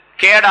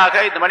கேடாக,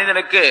 இந்த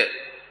மனிதனுக்கு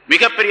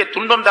மிகப்பெரிய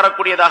துன்பம்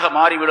தரக்கூடியதாக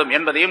மாறிவிடும்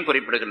என்பதையும்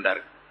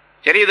குறிப்பிடுகின்றார்கள்.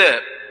 சரி, இது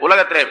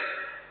உலகத்திலே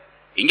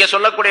இங்க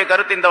சொல்லக்கூடிய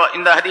கருத்து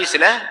இந்த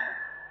ஹதீஸ்ல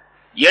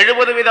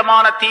 70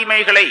 விதமான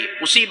தீமைகளை,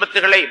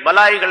 முசீபத்துகளை,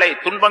 பலாய்களை,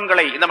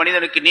 துன்பங்களை இந்த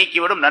மனிதனுக்கு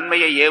நீக்கிவிடும்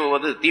நன்மையை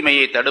ஏவுவது,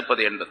 தீமையை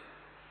தடுப்பது என்பது.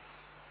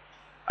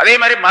 அதே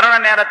மாதிரி மரண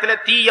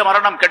நேரத்தில் தீய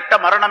மரணம், கெட்ட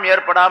மரணம்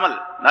ஏற்படாமல்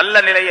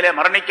நல்ல நிலையிலே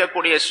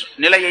மரணிக்கக்கூடிய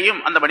நிலையையும்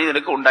அந்த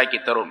மனிதனுக்கு உண்டாக்கி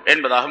தரும்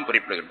என்பதாகவும்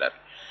குறிப்பிடுகின்றார்.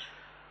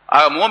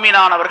 ஆக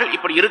மூமினானவர்கள்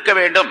இப்படி இருக்க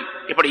வேண்டும்,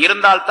 இப்படி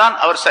இருந்தால்தான்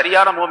அவர்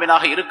சரியான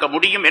மூமினாக இருக்க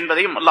முடியும்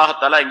என்பதையும் அல்லாஹ்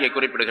தஆலா இங்கே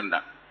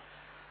குறிப்பிடுகின்றார்.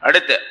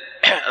 அடுத்து,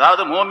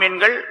 அதாவது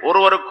மூமின்கள்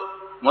ஒருவருக்கு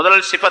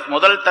முதல் சிஃபத்,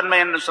 முதல் தன்மை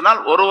என்று சொன்னால்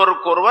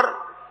ஒருவருக்கொருவர்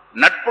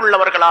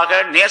நட்புள்ளவர்களாக,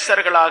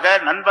 நேசர்களாக,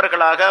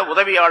 நண்பர்களாக,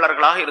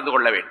 உதவியாளர்களாக இருந்து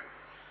கொள்ள வேண்டும்.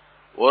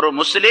 ஒரு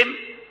முஸ்லிம்,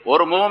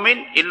 ஒரு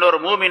மூமின் இன்னொரு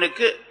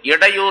மூமினுக்கு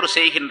இடையூறு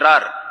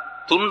செய்கின்றார்,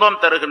 துன்பம்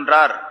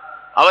தருகின்றார்,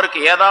 அவருக்கு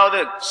ஏதாவது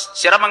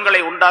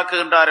சிரமங்களை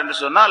உண்டாக்குகின்றார் என்று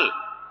சொன்னால்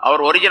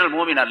அவர் ஒரிஜினல்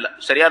மூமின் அல்ல,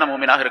 சரியான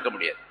மூமினாக இருக்க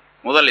முடியாது.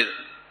 முதல் இது.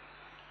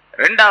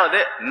 இரண்டாவது,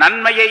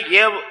 நன்மையை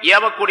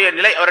ஏவக்கூடிய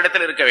நிலை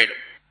அவரிடத்தில் இருக்க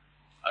வேண்டும்.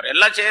 அவர்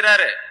எல்லாம்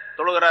செய்யறாரு,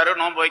 தொழுகிறாரு,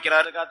 நோன்பு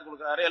வைக்கிறாரு, காத்து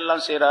கொடுக்கிறாரு,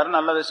 எல்லாம் செய்யறாரு,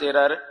 நல்லது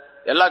செய்யறாரு,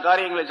 எல்லா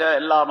காரியங்களும்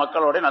எல்லா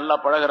மக்களோட நல்லா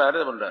பழகிறாரு,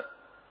 இது பண்றாரு.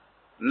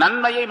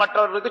 நன்மையை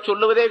மற்றவர்களுக்கு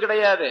சொல்லுவதே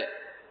கிடையாது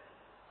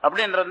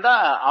அப்படின்றதா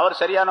அவர்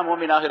சரியான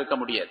மூமினாக இருக்க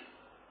முடியாது.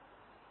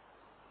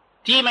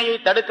 தீமையை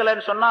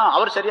தடுக்கலன்னு சொன்னா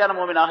அவர் சரியான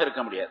மூமினாக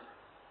இருக்க முடியாது.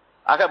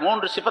 ஆக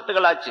 3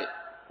 சிஃபத்துகள் ஆச்சு.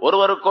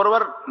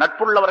 ஒருவருக்கொருவர்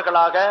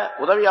நட்புள்ளவர்களாக,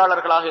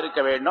 உதவியாளர்களாக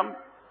இருக்க வேண்டும்,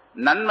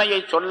 நன்மையை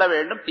சொல்ல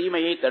வேண்டும்,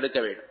 தீமையை தடுக்க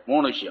வேண்டும்.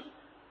 3 விஷயம்.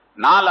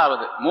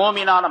 4வது,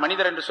 மூமினான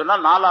மனிதர் என்று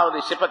சொன்னால் 4வது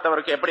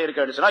சிஃபத்தவருக்கு எப்படி இருக்க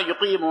வேண்டும் சொன்னால்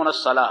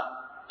யுகீமூனஸ் ஸலா,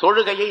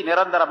 தொழுகையை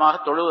நிரந்தரமாக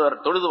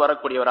தொழுது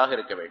வரக்கூடியவராக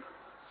இருக்க வேண்டும்.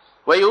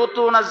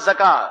 வயூத்தூனஸ்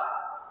ஸகாத்,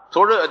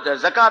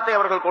 ஜகாத்தை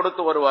அவர்கள்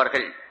கொடுத்து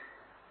வருவார்கள்.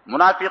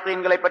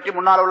 முனாஃபிகீன்களை பற்றி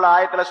முன்னால் உள்ள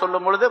ஆயத்துல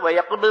சொல்லும் பொழுது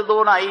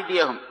வயக்பிதுன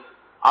ஐதியஹும்,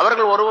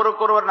 அவர்கள்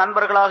ஒருவருக்கொருவர்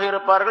நண்பர்களாக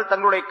இருப்பார்கள்,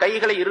 தங்களுடைய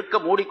கைகளை இருக்க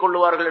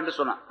மூடிக்கொள்ளுவார்கள் என்று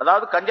சொன்னார்.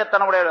 அதாவது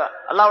கஞ்சத்தனமுடைய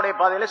அல்லாஹ்வுடைய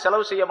பாதையில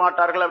செலவு செய்ய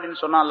மாட்டார்கள் அப்படின்னு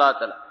சொன்னா அல்லாஹ்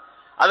தஆலா.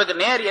 அதுக்கு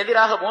நேர்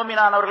எதிராக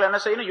மூமினானவர்கள் என்ன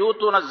செய்யணும்,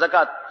 யூத்தூன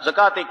ஜகாத்,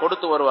 ஜகாத்தை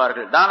கொடுத்து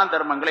வருவார்கள், தான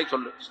தர்மங்களை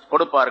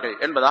கொடுப்பார்கள்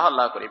என்பதாக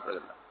அல்லாஹ்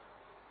குறிப்பிடுகிறார்.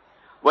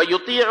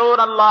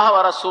 வயுத்தீஊன அல்லாஹ வ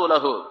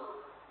ரசூலஹு,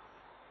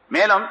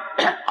 மேலும்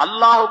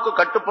அல்லாஹுக்கு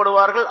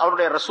கட்டுப்படுவார்கள்,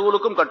 அவருடைய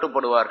ரசூலுக்கும்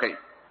கட்டுப்படுவார்கள்.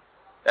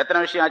 எத்தனை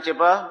விஷயம்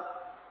ஆச்சுப்பா?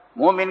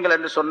 மூமின்கள்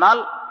என்று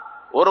சொன்னால்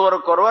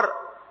ஒருவருக்கொருவர்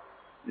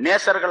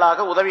நேசர்களாக,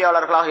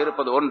 உதவியாளர்களாக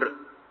இருப்பது 1,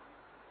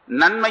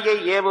 நன்மையை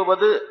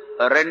ஏவுவது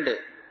 2,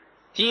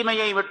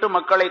 தீமையை விட்டு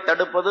மக்களை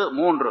தடுப்பது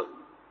 3,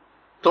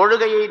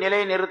 தொழுகையை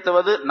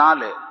நிலைநிறுத்துவது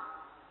 4,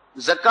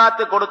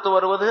 ஜக்காத்து கொடுத்து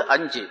வருவது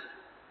 5,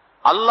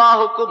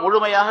 அல்லாஹுக்கு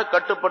முழுமையாக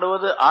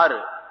கட்டுப்படுவது 6,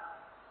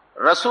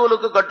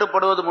 ரசூலுக்கு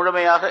கட்டுப்படுவது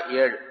முழுமையாக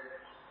 7.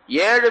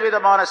 7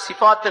 விதமான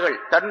சிஃபாத்துகள்,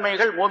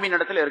 தன்மைகள்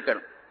மூமினிடத்தில்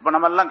இருக்கணும். இப்ப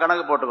நம்ம எல்லாம்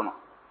கணக்கு போட்டுக்கணும்,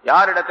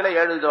 யாரிடத்துல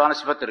 7 விதமான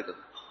சிஃபத் இருக்குது.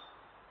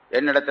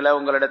 என்னிடத்துல,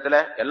 உங்களிடத்துல,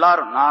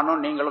 எல்லாரும்,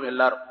 நானும் நீங்களும்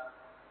எல்லாரும்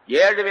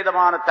 7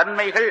 விதமான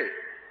தன்மைகள்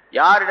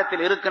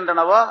யாரிடத்தில்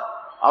இருக்கின்றனவோ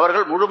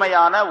அவர்கள்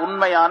முழுமையான,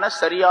 உண்மையான,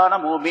 சரியான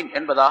மூமின்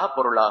என்பதாக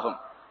பொருளாகும்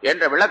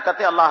என்ற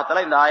விளக்கத்தை அல்லாஹ்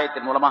தஆலா இந்த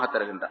ஆயத்தின் மூலமாக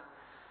தருகின்றார்.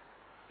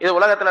 இது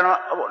உலகத்தில்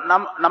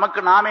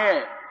நமக்கு நாமே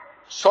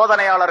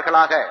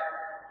சோதனையாளர்களாக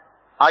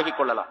ஆகிக்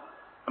கொள்ளலாம்.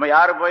 நம்ம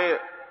யாரு போய்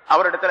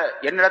அவரிடத்துல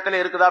என்னிடத்துல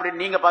இருக்குதா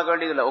அப்படின்னு நீங்க பார்க்க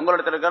வேண்டியதில்லை,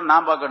 உங்களிடத்துல இருக்க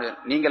நான் பார்க்க வேண்டியது.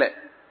 நீங்களே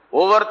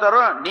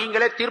ஒவ்வொருத்தரும்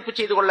நீங்களே தீர்ப்பு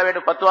செய்து கொள்ள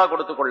வேண்டும், பத்துவா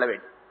கொடுத்துக் கொள்ள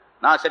வேண்டும்,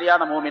 நான்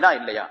சரியான மூமினா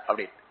இல்லையா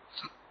அப்படின்னு.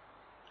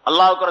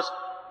 அல்லாஹ்வுக்கு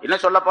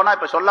இன்னும் சொல்ல போனா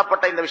இப்ப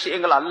சொல்லப்பட்ட இந்த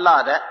விஷயங்கள்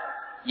அல்லாத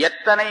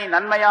எத்தனை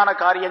நன்மையான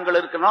காரியங்கள்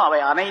இருக்கணும் அவை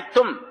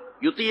அனைத்தும்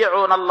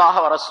யுதீஊன அல்லாஹ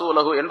வ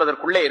ரசூலஹு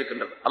என்பதற்குள்ளே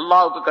இருக்கின்றது.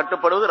 அல்லாஹ்வுக்கு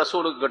கட்டுப்படுவது,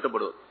 ரசூலுக்கு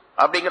கட்டுப்படுவது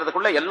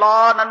அப்படிங்கிறதுக்குள்ள எல்லா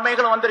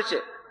நன்மைகளும் வந்துருச்சு,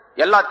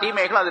 எல்லா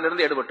தீமைகளும்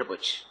அதிலிருந்து எடுபட்டு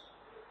போச்சு.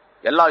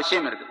 எல்லா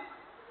விஷயம் இருக்கு.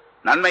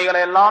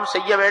 நன்மைகளை எல்லாம்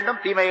செய்ய வேண்டும்,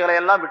 தீமைகளை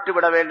எல்லாம்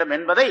விட்டுவிட வேண்டும்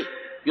என்பதை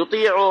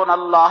யுதீஊன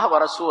அல்லாஹ வ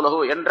ரசூலஹு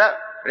என்ற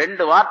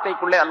 2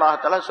 வார்த்தைக்குள்ளே அல்லாஹ்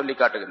தஆலா சொல்லி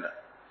காட்டுகின்றார்.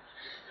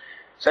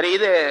 சரி,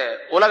 இது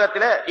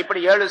உலகத்திலே இப்படி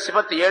 7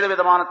 சிஃபத், 7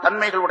 விதமான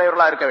தன்மைகள்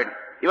உடையவர்களா இருக்க வேண்டும்.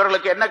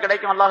 இவர்களுக்கு என்ன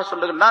கிடைக்கும்? அல்லாஹ்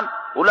சொல்லுகின்றான்,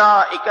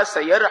 உலாஇக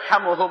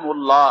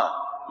ஸயர்ஹமுஹுமுல்லாஹ்,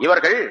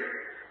 இவர்கள்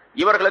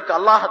இவர்களுக்கு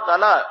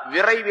அல்லாஹ்தாலா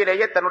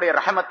விரைவிலேயே தன்னுடைய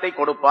ரஹமத்தை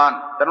கொடுப்பான்,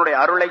 தன்னுடைய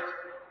அருளை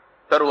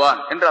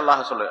தருவான் என்று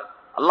அல்லாஹ் சொல்லுவார்.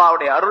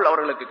 அல்லாஹ்வுடைய அருள்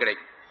அவர்களுக்கு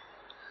கிடைக்கும்.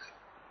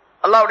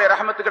 அல்லாஹ்வுடைய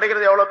ரஹமத்து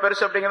கிடைக்கிறது எவ்வளவு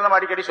பெருசு அப்படிங்கறத நம்ம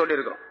அடிக்கடி சொல்லி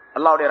இருக்கிறோம்.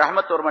 அல்லாஹ்வுடைய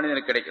ரஹமத் ஒரு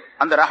மனிதனுக்கு கிடைக்கும்.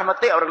 அந்த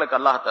ரஹமத்தை அவர்களுக்கு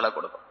அல்லாஹ்தாலா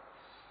கொடுக்கும்.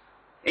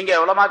 இங்கே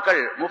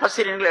உலமாக்கள்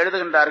முஃபஸ்ஸிரீன்கள்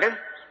எழுதுகின்றார்கள்,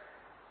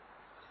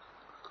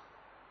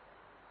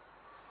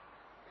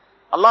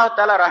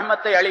 அல்லாஹ்தாலா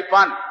ரஹமத்தை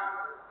அளிப்பான்,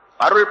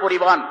 அருள்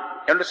புரிவான்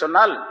என்று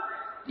சொன்னால்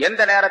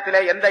எந்த நேரத்திலே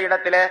எந்த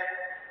இடத்திலே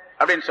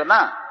அப்படின்னு சொன்னா,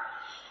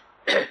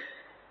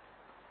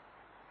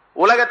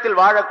 உலகத்தில்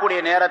வாழக்கூடிய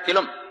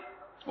நேரத்திலும்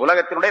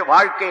உலகத்தினுடைய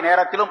வாழ்க்கை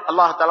நேரத்திலும்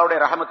அல்லாஹ்தாலாவுடைய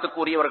ரஹமத்துக்கு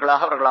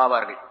உரியவர்களாக அவர்கள்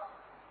ஆவார்கள்.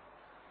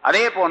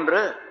 அதே போன்று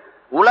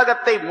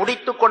உலகத்தை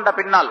முடித்துக் கொண்ட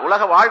பின்னால்,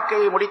 உலக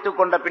வாழ்க்கையை முடித்துக்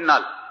கொண்ட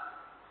பின்னால்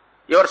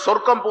இவர்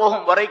சொர்க்கம்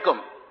போகும்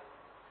வரைக்கும்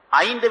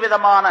 5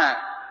 விதமான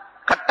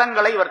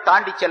கட்டங்களை இவர்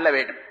தாண்டி செல்ல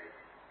வேண்டும்.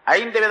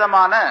 5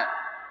 விதமான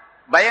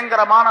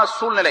பயங்கரமான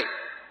சூழ்நிலை,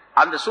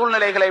 அந்த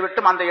சூழ்நிலைகளை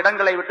விட்டும் அந்த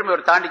இடங்களை விட்டும்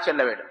இவர் தாண்டி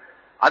செல்ல வேண்டும்.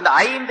 அந்த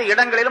 5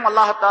 இடங்களிலும்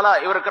அல்லாஹ்தாலா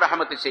இவருக்கு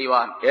ரஹமத்து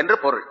செய்வான் என்று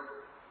பொருள்.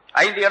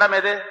 5 இடம்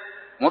எது?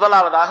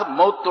 முதலாவதாக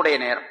மௌத்துடைய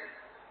நேரம்.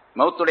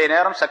 மௌத்துடைய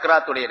நேரம்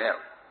சக்கராத்துடைய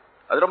நேரம்.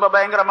 அது ரொம்ப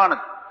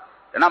பயங்கரமானது.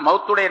 ஏன்னா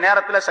மௌத்துடைய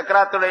நேரத்தில்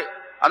சக்கராத்துடைய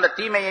அந்த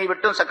தீமையை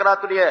விட்டும்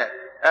சக்கராத்துடைய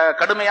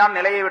கடுமையான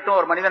நிலையை விட்டும்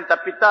ஒரு மனிதன்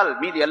தப்பித்தால்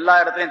மீதி எல்லா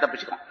இடத்திலையும்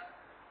தப்பிச்சுக்கலாம்.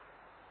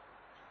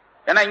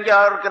 ஏன்னா இங்க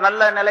அவருக்கு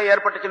நல்ல நிலை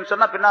ஏற்பட்டுச்சுன்னு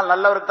சொன்னா பின்னால்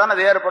நல்லவருக்கு தான்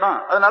அது ஏற்படும்.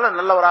 அதனால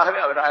நல்லவராகவே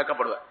அவர்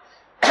ஆக்கப்படுவார்.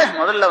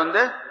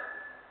 முதல்ல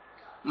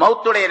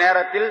மௌத்துடைய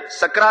நேரத்தில்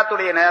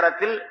சக்கராத்துடைய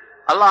நேரத்தில்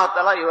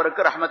அல்லாஹ்தாலா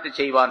இவருக்கு ரஹமத்து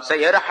செய்வான்.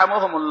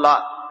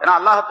 ஏன்னா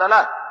அல்லாஹ்தாலா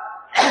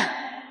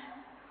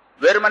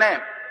வெறுமனே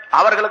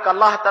அவர்களுக்கு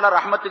அல்லாஹ்தாலா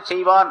ரஹமத்து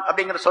செய்வான்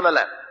அப்படிங்கிற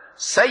சொல்லல,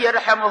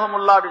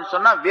 சயர்ஹமுஹுமுல்லாஹ் அப்படின்னு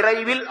சொன்னா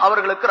விரைவில்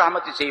அவர்களுக்கு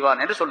ரஹமத்து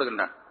செய்வான் என்று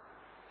சொல்லுகின்றான்.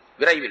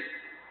 விரைவில்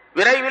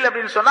விரைவில்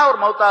அப்படின்னு சொன்னா ஒரு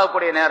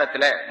மௌத்தாகக்கூடிய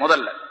நேரத்தில்,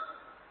 முதல்ல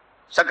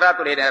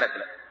சக்கராத்துடைய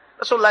நேரத்தில்.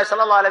 ரசூலுல்லாஹி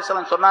ஸல்லல்லாஹு அலைஹி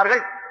வஸல்லம்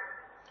சொன்னார்கள்,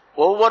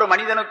 ஒவ்வொரு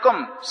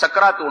மனிதனுக்கும்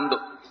சக்கராத் உண்டு.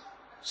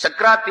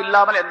 சக்கராத்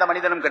இல்லாமல் எந்த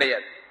மனிதனும்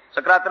கிடையாது.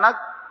 சக்கராத்னா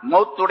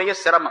மௌத்துடைய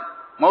சிரமம்,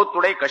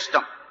 மௌத்துடைய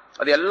கஷ்டம்,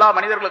 அது எல்லா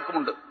மனிதர்களுக்கும்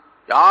உண்டு.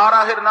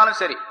 யாராக இருந்தாலும்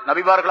சரி,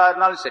 நபிமார்களாக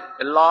இருந்தாலும் சரி,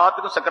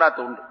 எல்லாத்துக்கும் சக்கராத்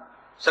உண்டு.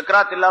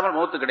 சக்கராத் இல்லாமல்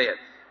மௌத்து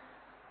கிடையாது.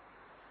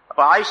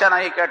 அப்ப ஆயிஷா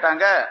நாயகி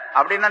கேட்டாங்க,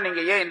 அப்படின்னா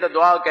நீங்க ஏன் இந்த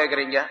துஆ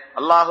கேக்குறீங்க?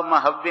 அல்லாஹும்ம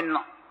ஹவ்வின்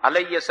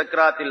அலைய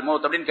சக்கராத்தில்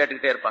மௌத் அப்படின்னு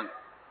கேட்டுக்கிட்டே இருப்பாங்க.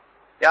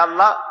 யா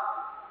அல்லாஹ்,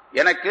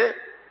 எனக்கு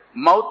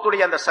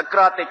மௌத்துடைய அந்த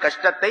சக்கராத்தை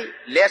கஷ்டத்தை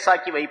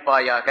லேசாக்கி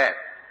வைப்பாயாக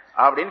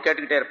அப்படின்னு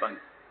கேட்டுக்கிட்டே இருப்பாங்க.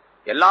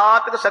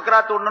 எல்லாத்துக்கும்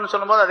சக்கராத்து உண்டுன்னு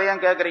சொல்லும்போது அதை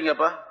ஏன்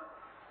கேட்கறீங்கப்பா?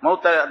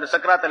 மௌத்த அந்த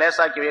சக்கராத்தை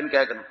லேசாக்கி வைன்னு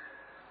கேட்கணும்.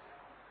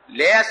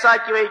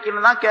 லேசாக்கி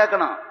வைக்கணும் தான்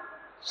கேட்கணும்.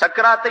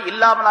 சக்கராத்தை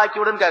இல்லாமல் ஆக்கி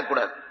விடுன்னு கேட்க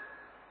கூடாது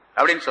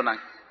அப்படின்னு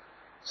சொன்னாங்க.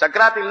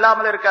 சக்கராத்து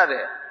இல்லாமல் இருக்காது,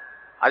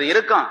 அது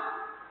இருக்கும்.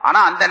 ஆனா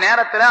அந்த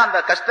நேரத்துல அந்த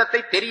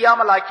கஷ்டத்தை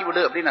தெரியாமல் ஆக்கி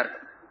விடு அப்படின்னு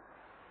அர்த்தம்.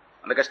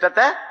 அந்த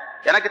கஷ்டத்தை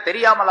எனக்கு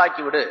தெரியாமல்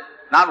ஆக்கி விடு,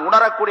 நான்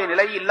உணரக்கூடிய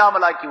நிலையை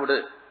இல்லாமல் ஆக்கி விடு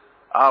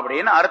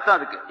அப்படின்னு அர்த்தம்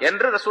அதுக்கு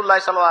என்று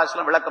ரசூலுல்லாஹி ஸல்லல்லாஹு அலைஹி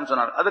வஸல்லம் விளக்கம்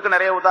சொன்னார். அதுக்கு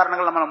நிறைய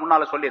உதாரணங்கள் நம்ம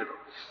முன்னால சொல்லி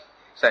இருக்கோம்.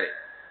 சரி,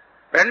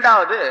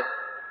 இரண்டாவது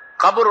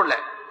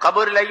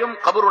கபரிலையும்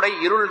கபருடைய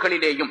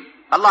இருள்களிலேயும்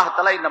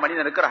அல்லாஹ்தாலா இந்த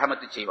மனிதனுக்கு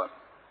ரஹமத்து செய்வார்.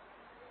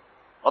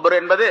 கபர்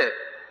என்பது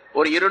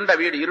ஒரு இருண்ட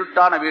வீடு,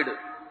 இருட்டான வீடு.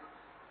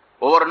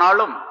 ஒவ்வொரு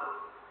நாளும்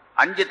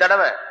 5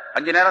 தடவை,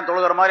 5 நேரம்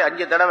தொழுகிற மாதிரி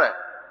 5 தடவை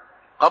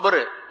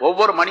கபரு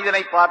ஒவ்வொரு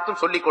மனிதனை பார்த்தும்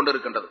சொல்லிக்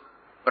கொண்டிருக்கின்றது.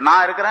 இப்ப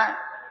நான் இருக்கிறேன்,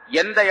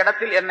 எந்த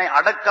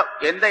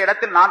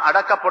இடத்தில் நான்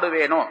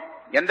அடக்கப்படுவேனோ,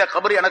 எந்த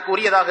கபர் எனக்கு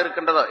உரியதாக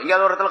இருக்கின்றதோ,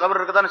 எங்கேயாவது ஒரு இடத்துல கபர்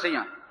இருக்கதானே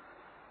செய்யும்.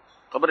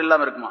 கபர்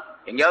இல்லாம இருக்குமா?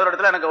 எங்கேயாவது ஒரு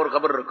இடத்துல எனக்கு ஒரு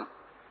கபர் இருக்கும்.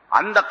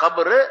 அந்த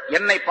கபரு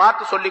என்னை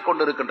பார்த்து சொல்லிக்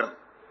கொண்டிருக்கின்றது.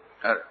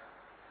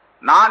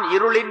 நான்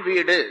இருளின்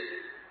வீடு,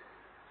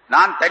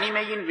 நான்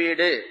தனிமையின்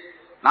வீடு,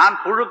 நான்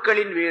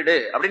புழுக்களின் வீடு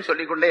அப்படின்னு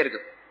சொல்லிக்கொண்டே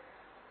இருக்கு.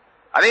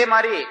 அதே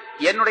மாதிரி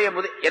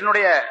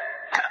என்னுடைய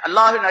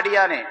அல்லாஹ்வின்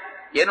அடியானே,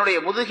 என்னுடைய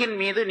முதுகின்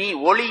மீது நீ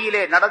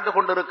ஒளியிலே நடந்து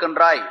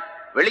கொண்டிருக்கின்றாய்,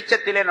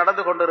 வெளிச்சத்திலே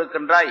நடந்து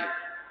கொண்டிருக்கின்றாய்,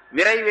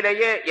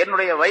 விரைவிலேயே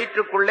என்னுடைய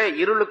வயிற்றுக்குள்ளே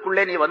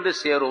இருளுக்குள்ளே நீ வந்து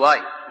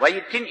சேருவாய்,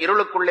 வயிற்றின்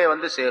இருளுக்குள்ளே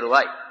வந்து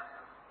சேருவாய்.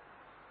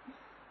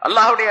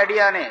 அல்லாஹ்வுடைய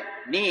அடியானே,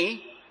 நீ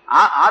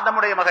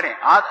ஆதமுடைய மகனே,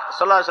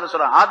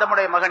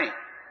 ஆதமுடைய மகனே,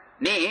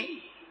 நீ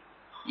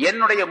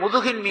என்னுடைய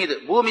முதுகின் மீது,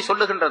 பூமி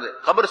சொல்லுகின்றது,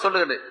 கபர்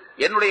சொல்லுகிறது,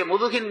 என்னுடைய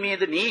முதுகின்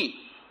மீது நீ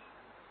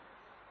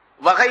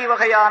வகை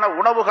வகையான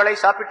உணவுகளை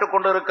சாப்பிட்டுக்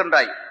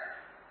கொண்டிருக்கின்றாய்,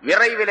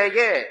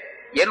 விரைவிலேயே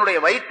என்னுடைய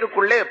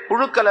வயிற்றுக்குள்ளே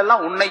புழுக்கள்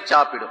எல்லாம் உன்னை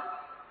சாப்பிடும்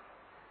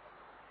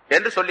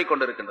என்று சொல்லிக்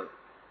கொண்டிருக்கின்றது.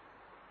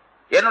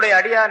 என்னுடைய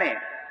அடியானே,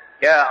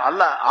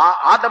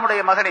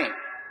 ஆதமுடைய மகனே,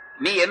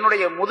 நீ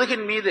என்னுடைய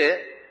முதுகின் மீது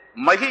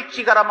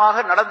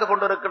மகிழ்ச்சிகரமாக நடந்து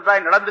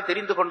கொண்டிருக்கின்றாய், நடந்து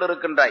தெரிந்து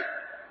கொண்டிருக்கின்றாய்,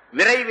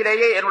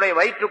 விரைவிலேயே என்னுடைய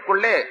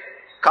வயிற்றுக்குள்ளே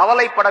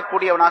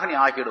கவலைப்படக்கூடியவனாக நீ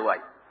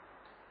ஆகிடுவாய்,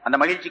 அந்த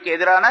மகிழ்ச்சிக்கு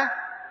எதிரான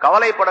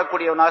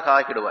கவலைப்படக்கூடியவனாக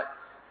ஆகிடுவாய்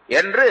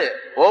என்று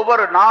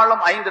ஒவ்வொரு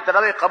நாளும் 5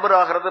 தடவை கபர்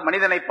ஆகிறது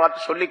மனிதனை பார்த்து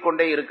சொல்லிக்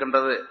கொண்டே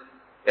இருக்கின்றது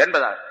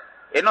என்பதால்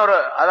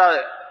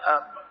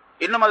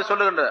இன்னும் அது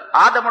சொல்லுகின்றது,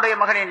 ஆதமுடைய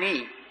மகனே, நீ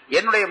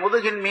என்னுடைய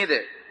முதுகின் மீது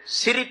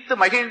சிரித்து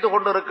மகிழ்ந்து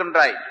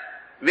கொண்டிருக்கின்றாய்,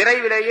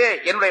 விரைவிலேயே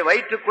என்னுடைய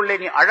வயிற்றுக்குள்ளே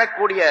நீ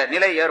அழக்கூடிய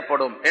நிலை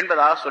ஏற்படும்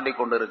என்பதாக சொல்லிக்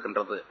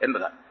கொண்டிருக்கின்றது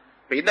என்பதா.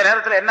 இப்ப இந்த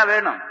நேரத்தில் என்ன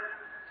வேணும்?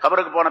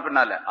 கபருக்கு போன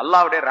பின்னால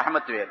அல்லாஹ்வுடைய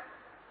ரஹமத் வேணும்.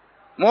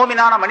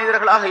 மூமினான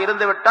மனிதர்களாக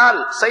இருந்து விட்டால்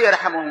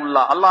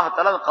சையர்ஹமுல்லாஹ், அல்லாஹ்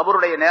தஆலா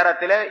கபருடைய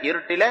நேரத்திலே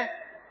இருட்டிலே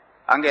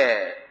அங்கே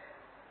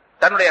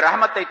தன்னுடைய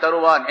ரஹமத்தை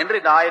தருவான் என்று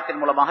இந்த ஆயத்தின்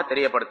மூலமாக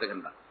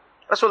தெரியப்படுத்துகின்றார்.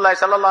 ரசூலுல்லாஹி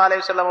ஸல்லல்லாஹு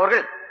அலைஹி வஸல்லம்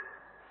அவர்கள்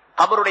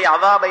கபருடைய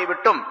அதாபை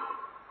விட்டும்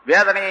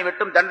வேதனையை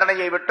விட்டும்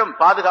தண்டனையை விட்டும்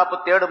பாதுகாப்பு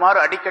தேடுமாறு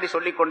அடிக்கடி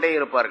சொல்லிக் கொண்டே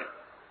இருப்பார்கள்.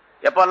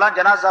 எப்பெல்லாம்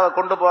ஜனாசாவை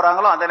கொண்டு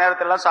போறாங்களோ அந்த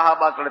நேரத்தில் எல்லாம்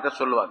சஹாபாக்களிடத்தில்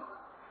சொல்லுவாங்க,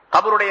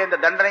 கபருடைய இந்த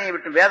தண்டனையை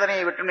விட்டு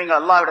வேதனையை விட்டு நீங்கள்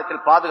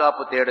அல்லாஹ்விடத்தில்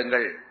பாதுகாப்பு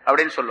தேடுங்கள்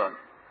அப்படின்னு சொல்லுவாங்க.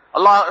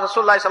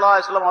 ரசூலுல்லாஹி ஸல்லல்லாஹு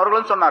அலைஹி வஸல்லம்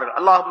அவர்களும் சொன்னார்கள்,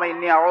 அல்லாஹும்ம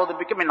இன்னி அஊது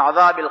பிக்க மின்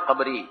அஸாபில்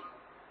கப்ரி,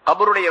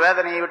 கபருடைய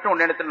வேதனையை விட்டு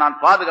உன்னிடத்தில் நான்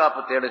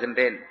பாதுகாப்பு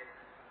தேடுகின்றேன்,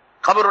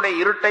 கபருடைய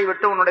இருட்டை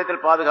விட்டு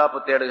உன்னிடத்தில் பாதுகாப்பு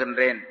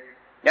தேடுகின்றேன்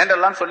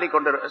என்றெல்லாம் சொல்லிக்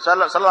கொண்டு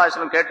ஸல்லல்லாஹு அலைஹி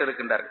வஸல்லம் கேட்டு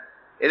இருக்கின்றார்கள்.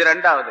 இது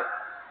இரண்டாவது.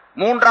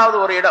 மூன்றாவது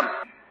ஒரு இடம்,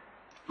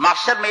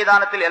 மஹ்ஷர்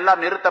மைதானத்தில்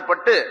எல்லாம்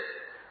நிறுத்தப்பட்டு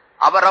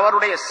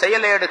அவரவருடைய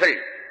செயலேடுகள்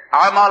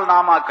அமால்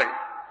நாமாக்கள்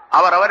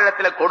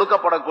அவரவரிடத்தில்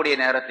கொடுக்கப்படக்கூடிய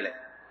நேரத்தில்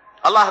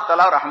அல்லாஹ்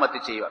தஆலா ரஹமத்து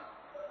செய்வார்.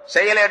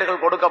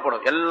 செயலேடுகள்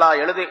கொடுக்கப்படும், எல்லாம்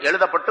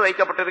எழுதப்பட்டு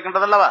வைக்கப்பட்டு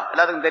இருக்கின்றது அல்லவா,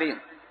 எல்லாத்துக்கும்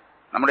தெரியும்.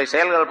 நம்முடைய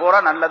செயல்கள் பூரா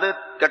நல்லது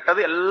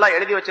கெட்டது எல்லாம்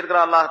எழுதி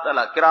வச்சிருக்கிறார் அல்லாஹ்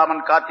தஆலா.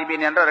 கிராமன்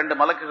காத்திபீன் என்ற 2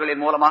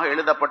 மலக்குகளின் மூலமாக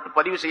எழுதப்பட்டு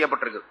பதிவு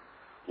செய்யப்பட்டிருக்கு.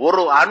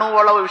 ஒரு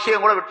அணுவளவு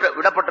விஷயம் கூட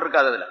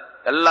விடப்பட்டிருக்காது அதுல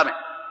எல்லாமே.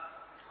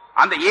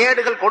 அந்த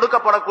ஏடுகள்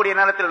கொடுக்கப்படக்கூடிய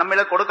நேரத்தில்,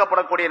 நம்மள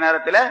கொடுக்கப்படக்கூடிய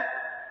நேரத்தில்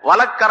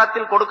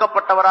வலக்கரத்தில்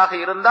கொடுக்கப்பட்டவராக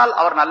இருந்தால்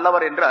அவர்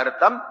நல்லவர் என்று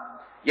அர்த்தம்.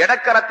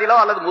 இடக்கரத்திலோ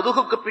அல்லது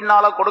முதுகுக்கு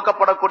பின்னாலோ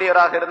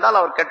கொடுக்கப்படக்கூடியவராக இருந்தால்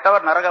அவர்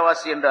கெட்டவர்,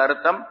 நரகவாசி என்று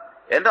அர்த்தம்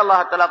என்று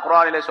அல்லாஹ் தஆலா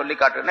குர்ஆனிலே சொல்லி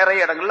காட்டு.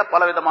 நிறைய இடங்கள்ல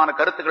பல விதமான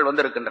கருத்துக்கள்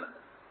வந்திருக்கின்றன,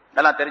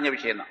 எல்லாம் தெரிஞ்ச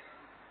விஷயம் தான்.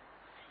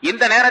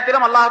 இந்த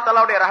நேரத்திலும் அல்லாஹ்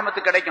தஆலாவுடைய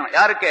ரஹமத்து கிடைக்கும்.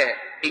 யாருக்கு?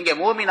 இங்கே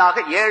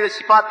மூமினாக 7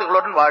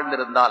 சிபாத்துகளுடன்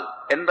வாழ்ந்திருந்தால்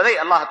என்பதை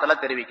அல்லாஹ் தஆலா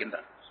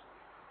தெரிவிக்கின்றார்.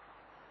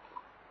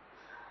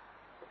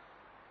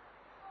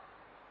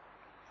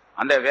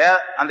 அந்த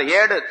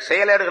 7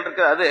 செயலேடுகள்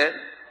இருக்கு. அது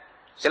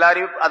சில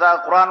அறிவிப்பு, அதாவது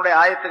குர்ஆனுடைய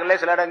ஆயத்துக்களே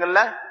சில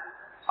இடங்கள்ல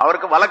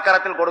அவருக்கு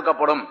வலக்கரத்தில்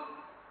கொடுக்கப்படும்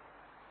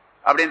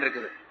அப்படின்னு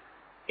இருக்குது.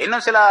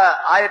 இன்னும் சில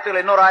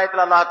ஆயத்துகள், இன்னொரு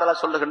ஆயத்தில் அல்லாஹ் தஆலா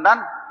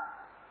சொல்லுகின்றான்,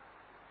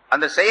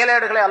 அந்த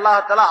செயலேடுகளை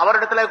அல்லாஹ் தஆலா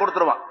அவரிடத்திலே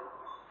கொடுத்துருவான்.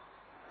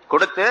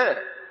 கொடுத்து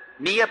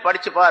நீயே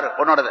படிச்சு பாரு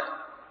உன்னோடத,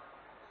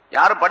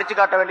 யாரும் படிச்சு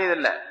காட்ட வேண்டியது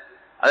இல்லை.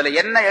 அதுல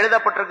என்ன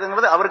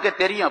எழுதப்பட்டிருக்குங்கிறது அவருக்கே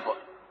தெரியும். அப்போ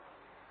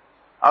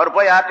அவர்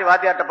போய்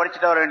வாத்தியார்ட்ட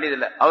படிச்சுட்டு வர வேண்டியது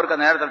இல்லை, அவருக்கு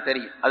அந்த நேரத்தில்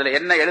தெரியும் அதுல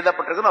என்ன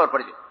எழுதப்பட்டிருக்குன்னு அவர்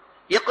படிச்சு.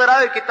 இக்ரா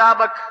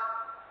கிதாபக்,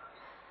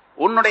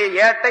 உன்னுடைய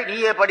ஏட்டை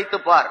நீயே படித்து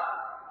பார்.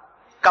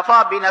 கஃபா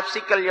பி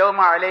நஃப்ஸிக்கல் யௌம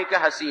அலைக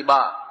ஹஸீபா,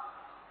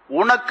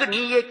 உனக்கு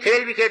நீயே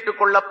கேள்வி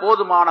கேட்டுக்கொள்ள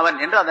போதுமானவன்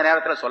என்று அந்த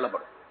நேரத்தில்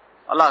சொல்லப்படும்.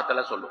 அல்லாஹ்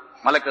தஆலா சொல்லும்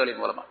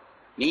மலக்குகளின் மூலமா,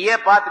 நீயே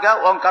பார்த்துக்க,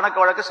 உன்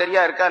கணக்கு வழக்கு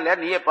சரியா இருக்கா இல்லையா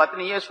நீயே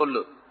பார்த்து நீயே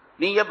சொல்லு,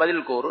 நீயே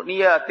பதில் கூறு,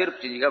 நீயே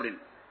தீர்ப்பு செஞ்சுக்க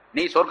அப்படின்னு.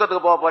 நீ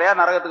சொர்க்கத்துக்கு போக போறியா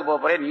நரகத்துக்கு போக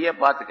போறியா நீயே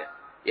பார்த்துக்க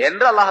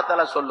என்று அல்லாஹ்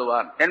தஆலா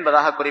சொல்லுவான்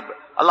என்பதாக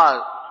அல்லாஹ்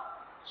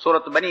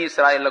சூரத் பனி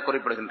இஸ்ராயல்ல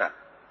குறிப்பிடுகின்றான்.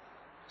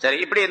 சரி,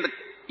 இப்படி இந்த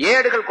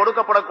ஏடுகள்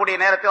கொடுக்கப்படக்கூடிய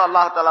நேரத்தில்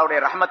அல்லாஹ் தஆலாவுடைய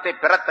ரஹமத்தை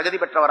பெற தகுதி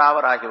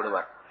பெற்றவராக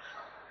ஆகிவிடுவார்.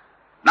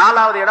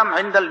 4வது இடம்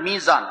இந்தல்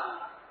மீசான்,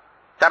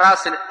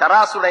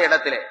 தராசுடைய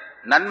இடத்திலே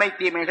நன்மை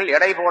தீமைகள்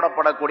எடை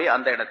போடப்படக்கூடிய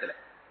அந்த இடத்துல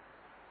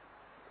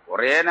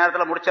ஒரே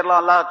நேரத்தில்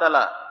முடிச்சிடலாம். அல்லாஹ்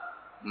தஆலா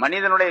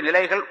மனிதனுடைய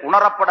நிலைகள்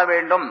உணரப்பட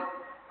வேண்டும்,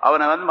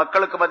 அவனை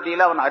மக்களுக்கு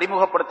மத்தியில் அவன்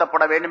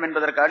அறிமுகப்படுத்தப்பட வேண்டும்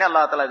என்பதற்காக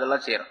அல்லாஹ் தஆலா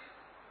இதெல்லாம் செய்யறான்.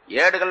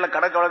 ஏடுகள்ல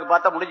கணக்கு வழக்கு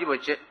பார்த்தா முடிஞ்சு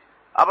போச்சு,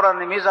 அப்புறம்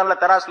அந்த மீசான்ல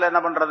தராசுல என்ன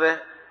பண்றது,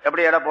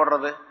 எப்படி எடை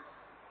போடுறது?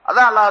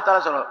 அதான் அல்லாஹ்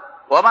தஆலா சொல்றான்,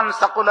 வமன்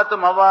ஸகுலத்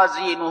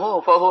மவாஸீனுஹு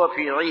ஃபஹுவ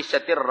ஃபீ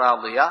ஈஷத்திர்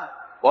ராதியா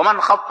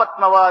வமன் கஃபத்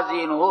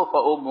மவாஸீனுஹு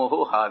ஃபஉம்முஹு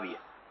ஹாவியா.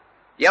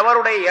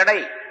 எவருடைய எடை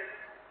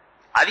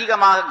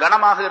அதிகமாக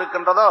கனமாக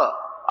இருக்கின்றதோ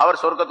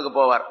அவர் சொர்க்கத்துக்கு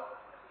போவார்,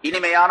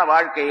 இனிமையான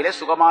வாழ்க்கையிலே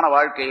சுகமான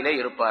வாழ்க்கையிலே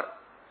இருப்பார்.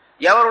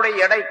 எவருடைய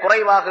எடை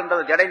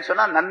குறைவாகின்றது, எடைன்னு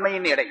சொன்னா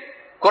நன்மையின் எடை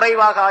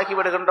குறைவாக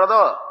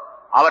ஆகிவிடுகின்றதோ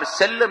அவர்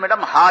செல்லும்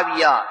இடம்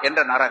ஹாவியா என்ற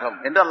நரகம்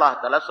என்று அல்லாஹ்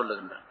தஆலா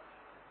சொல்லுகின்றார்.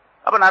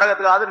 அப்ப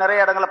நரகத்துக்கு அது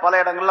நிறைய இடங்கள்ல பல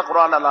இடங்கள்ல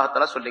குர்ஆன்ல அல்லாஹ்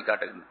தஆலா சொல்லி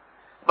காட்டுகின்றார்.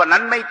 அப்ப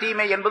நன்மை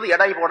தீமை என்பது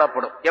எடை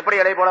போடப்படும். எப்படி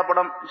எடை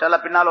போடப்படும்? சில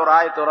பின்னால் ஒரு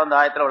ஆயத்து வரும், அந்த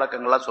ஆயத்துல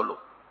விளக்கங்கள்லாம்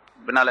சொல்லும்.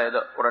 பின்னால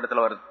ஏதோ ஒரு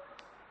இடத்துல வருது,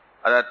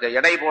 அதற்கு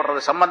எடை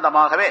போடுறது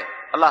சம்பந்தமாகவே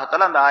அல்லாஹ்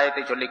தஆலா அந்த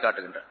ஆயத்தை சொல்லி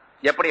காட்டுகின்றார்,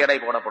 எப்படி எடை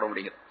போடப்படும்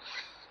அப்படிங்கிறது.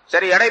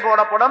 சரி, எடை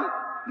போடப்படும்.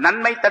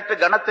 நன்மை தட்டு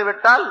கனத்து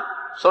விட்டால்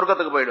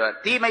சொர்க்கத்துக்கு போயிடுவார்,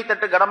 தீமை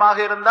தட்டு கனமாக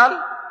இருந்தால்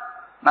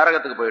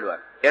நரகத்துக்கு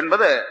போயிடுவார்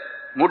என்பது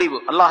முடிவு,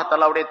 அல்லாஹ்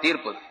தஆலாவுடைய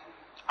தீர்ப்பு.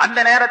 அந்த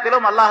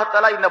நேரத்திலும் அல்லாஹ்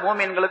தஆலா இந்த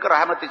மூமின்களுக்கு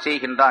ரஹமத்து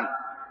செய்கின்றான்.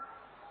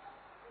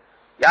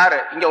 யாரு?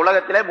 இங்க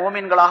உலகத்திலே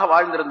மூமின்களாக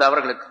வாழ்ந்திருந்த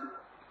அவர்களுக்கு.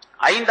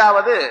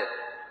 5வது,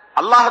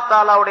 அல்லாஹ்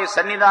தஆலாவுடைய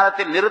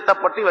சன்னிதானத்தில்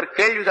நிறுத்தப்பட்டு இவர்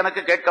கேள்வி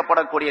கணக்கு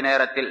கேட்கப்படக்கூடிய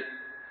நேரத்தில்,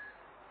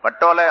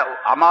 பட்டோல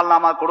அமால்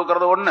நாமா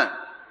கொடுக்கிறது ஒண்ணு,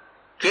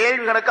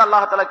 கேள்வி கணக்கு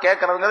அல்லாஹ் தஆலா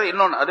கேட்கறதுங்கிறது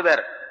இன்னொன்னு, அது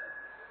வேற.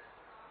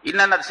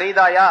 இன்னென்ன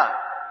செய்தாயா,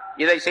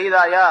 இதை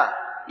செய்தாயா,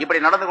 இப்படி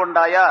நடந்து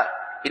கொண்டாயா,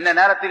 இந்த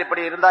நேரத்தில்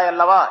இப்படி இருந்தாய்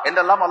அல்லவா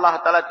என்றெல்லாம் அல்லாஹ்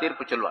தஆலா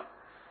தீர்ப்பு சொல்வான்.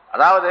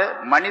 அதாவது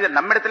மனிதன்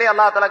நம்மிடத்திலே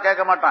அல்லாஹ் தஆலா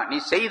கேட்க மாட்டான், நீ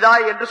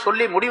செய்தாய் என்று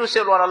சொல்லி முடிவு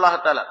செய்வான் அல்லாஹ்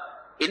தஆலா.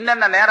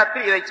 இன்னென்ன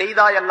நேரத்தில் இதை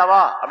செய்தாய்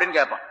அல்லவா அப்படின்னு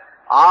கேட்பான்.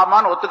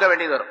 ஆமான்னு ஒத்துக்க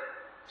வேண்டியது வரும்.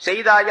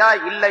 செய்தாயா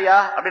இல்லையா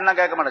அப்படின்னு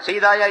கேட்க மாட்டேன்.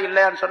 செய்தாயா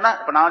இல்லையான்னு சொன்னா,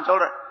 இப்ப நான்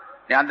சொல்றேன்,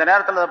 நீ அந்த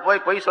நேரத்துல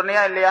போய் பொய்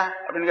சொன்னியா இல்லையா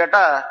அப்படின்னு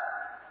கேட்டா,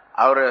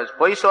 அவரு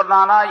பொய்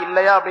சொன்னானா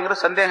இல்லையா அப்படிங்கிற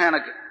சந்தேகம்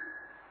எனக்கு.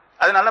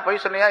 அதனால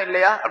பொய் சொன்னியா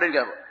இல்லையா அப்படின்னு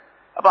கேட்போம்.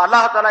 அப்ப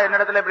அல்லாஹாலா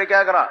என்னிடத்துல இப்படி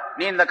கேட்கறான்,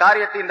 நீ இந்த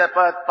காரியத்தை இந்த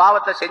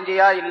பாவத்தை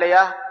செஞ்சியா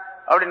இல்லையா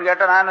அப்படின்னு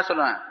கேட்டா நான் என்ன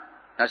சொல்லுவேன்,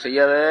 நான்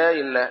செய்யவே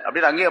இல்லை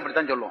அப்படின்னு. அங்கேயும்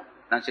அப்படித்தான் சொல்லுவோம்,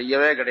 நான்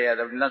செய்யவே கிடையாது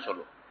அப்படின்னு தான்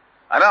சொல்லுவோம்.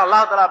 அதனால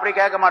அல்லாஹாலா அப்படி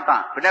கேட்க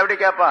மாட்டான். பின்ன எப்படி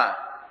கேட்பான்,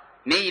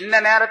 நீ இந்த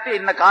நேரத்தில்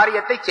இந்த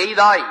காரியத்தை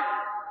செய்தாய்.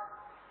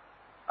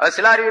 அது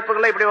சில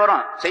அறிவிப்புகள் இப்படி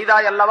வரும்,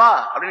 செய்தாய் அல்லவா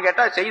அப்படின்னு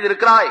கேட்டா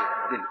செய்திருக்கிறாய்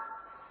அப்படின்னு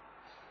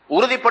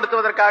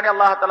உறுதிப்படுத்துவதற்காக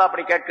அல்லாஹாலா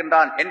அப்படி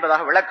கேட்கின்றான்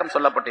என்பதாக விளக்கம்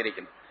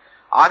சொல்லப்பட்டிருக்கின்றது.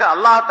 ஆக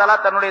அல்லாஹாலா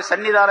தன்னுடைய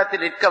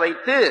சன்னிதானத்தில் நிற்க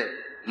வைத்து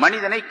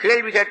மனிதனை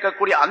கேள்வி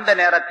கேட்கக்கூடிய அந்த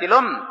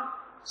நேரத்திலும்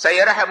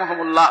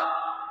சயரஹமுஹுமுல்லாஹ்,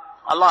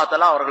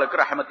 அல்லாஹாலா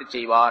அவர்களுக்கு ரஹமத்து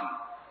செய்வான்.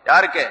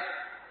 யாருக்கு?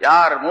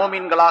 யார்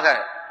மூமின்களாக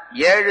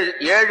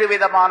ஏழு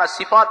விதமான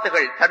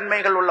சிபாத்துகள்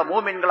தன்மைகள் உள்ள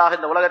மூமின்களாக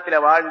இந்த உலகத்திலே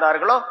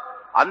வாழ்ந்தார்களோ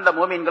அந்த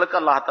மூமின்களுக்கு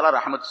அல்லாஹாலா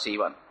ரஹமத்து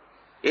செய்வான்.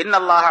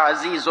 இன்னல்லாஹ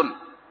அஸீஸுன்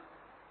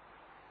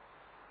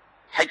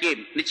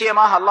ஹகீம்,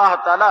 நிச்சயமாக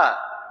அல்லாஹாலா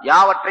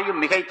யாவற்றையும்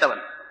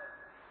மிகைத்தவன்.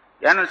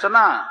 ஏன்னு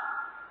சொன்னா,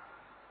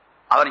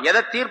 அவன்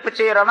எதை தீர்ப்பு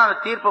செய்யறானோ அந்த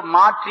தீர்ப்பை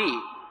மாற்றி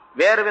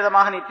வேறு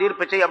விதமாக நீ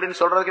தீர்ப்பு செய் அப்படின்னு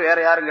சொல்றதுக்கு வேற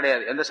யாரும்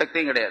கிடையாது, எந்த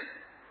சக்தியும் கிடையாது.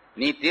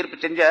 நீ தீர்ப்பு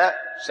செஞ்ச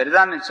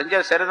சரிதான், நீ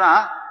செஞ்ச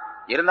சரிதான்,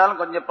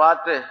 இருந்தாலும் கொஞ்சம்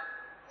பார்த்து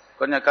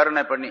கொஞ்சம்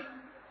கருணை பண்ணி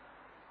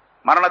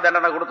மரண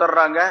தண்டனை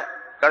கொடுத்துட்றாங்க,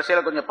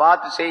 கடைசியில கொஞ்சம்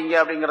பார்த்து செய்யுங்க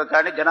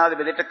அப்படிங்கறதுக்காண்டி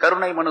ஜனாதிபதிட்ட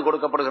கருணை மனு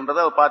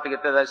கொடுக்கப்படுகின்றதை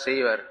பார்த்துக்கிட்டு ஏதாவது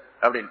செய்வார்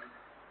அப்படின்னு.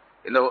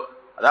 இந்த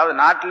அதாவது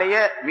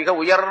நாட்டிலேயே மிக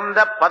உயர்ந்த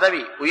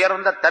பதவி,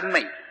 உயர்ந்த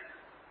தன்மை,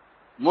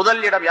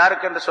 முதல் இடம்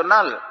யாருக்கு என்று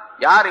சொன்னால்,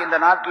 யார் இந்த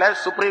நாட்டில்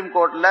சுப்ரீம்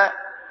கோர்ட்ல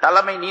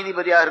தலைமை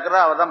நீதிபதியாக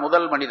இருக்கிறார் அவர் தான்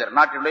முதல் மனிதர்,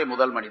 நாட்டினுடைய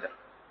முதல் மனிதர்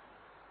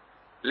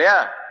இல்லையா?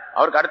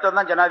 அவருக்கு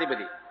அடுத்ததுதான்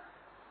ஜனாதிபதி.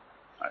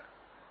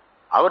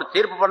 அவர்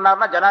தீர்ப்பு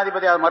பண்ணார்னா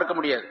ஜனாதிபதி அதை மறுக்க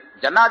முடியாது.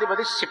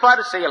 ஜனாதிபதி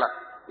சிபாரிசு செய்யலாம்,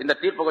 இந்த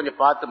தீர்ப்பை கொஞ்சம்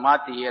பார்த்து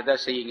மாத்தி எதை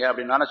செய்யுங்க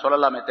அப்படின்னு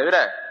சொல்லலாமே தவிர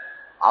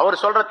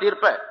அவர் சொல்ற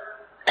தீர்ப்பை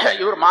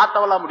இவர்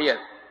மாத்தவலாம்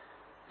முடியாது.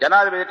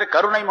 ஜனாதிபதி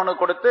கருணை மனு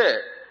கொடுத்து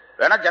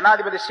வேணா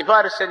ஜனாதிபதி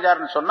சிபாரிசு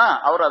செஞ்சாருன்னு சொன்னா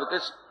அவர் அதுக்கு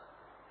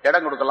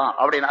இடம் கொடுக்கலாம்,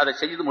 அப்படின்னு அதை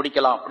செய்து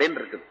முடிக்கலாம் அப்படின்னு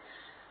இருக்குது.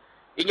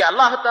 இங்க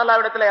அல்லாஹ்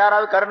இடத்துல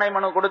யாராவது கருணை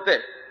மனு கொடுத்து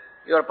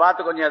இவர்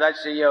பார்த்து கொஞ்சம்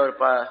ஏதாச்சும் செய்ய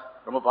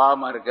ரொம்ப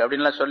பாவமா இருக்கு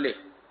அப்படின்லாம் சொல்லி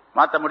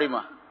மாத்த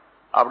முடியுமா?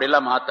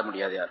 அப்படிலாம் மாத்த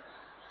முடியாது யார்.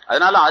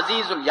 அதனால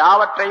அசீசுன்,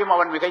 யாவற்றையும்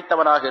அவன்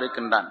மிகைத்தவனாக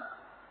இருக்கின்றான்.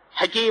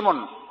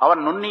 ஹகீமுன்,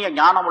 அவன் நுண்ணிய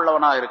ஞானம்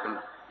உள்ளவனாக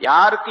இருக்கின்றான்.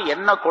 யாருக்கு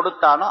என்ன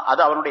கொடுத்தானோ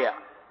அது அவனுடைய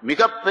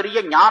மிகப்பெரிய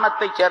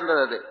ஞானத்தை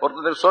சேர்ந்தது. அது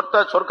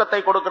ஒருத்தர் சொர்க்கத்தை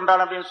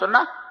கொடுக்கின்றான் அப்படின்னு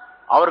சொன்னா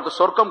அவருக்கு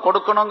சொர்க்கம்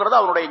கொடுக்கணுங்கிறது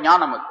அவனுடைய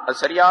ஞானம், அது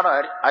சரியான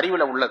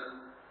அறிவுல உள்ளது.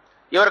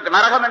 இவருக்கு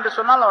நரகம் என்று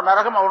சொன்னால் அவர்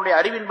நரகம் அவனுடைய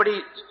அறிவின்படி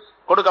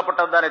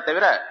கொடுக்கப்பட்டதுதானே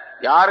தவிர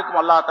யாருக்கும்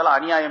அல்லாஹ் தஆலா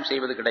அநியாயம்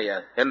செய்வது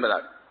கிடையாது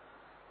என்பதாக.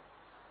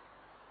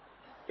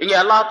 இங்கே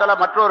அல்லாஹ் தஆலா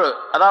மற்றொரு,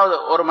 அதாவது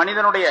ஒரு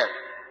மனிதனுடைய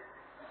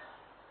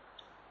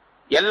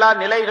எல்லா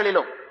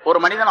நிலைகளிலும் ஒரு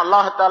மனிதன்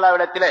அல்லாஹ்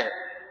தஆலாவிடத்திலே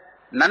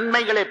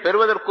நன்மைகளை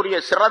பெறுவதற்குரிய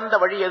சிறந்த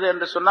வழி எது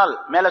என்று சொன்னால்,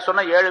 மேல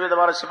சொன்ன 7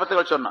 விதமான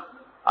சிபத்துகள் சொன்னான்.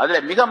 அதுல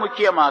மிக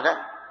முக்கியமாக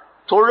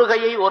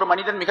தொழுகையை ஒரு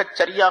மனிதன் மிகச்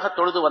சரியாக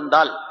தொழுது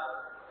வந்தால்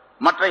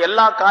மற்ற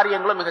எல்லா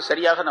காரியங்களும் மிக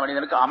சரியாக அந்த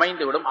மனிதனுக்கு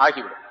அமைந்து விடும்,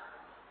 ஆகிவிடும்.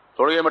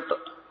 தொழுகை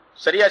மட்டும்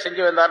சரியா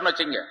செஞ்சு வந்தார்னு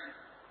வச்சுங்க,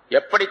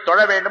 எப்படி தொழ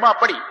வேண்டுமோ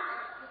அப்படி,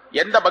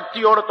 எந்த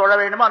பக்தியோடு தொழ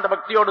வேண்டுமோ அந்த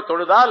பக்தியோடு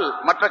தொழுதால்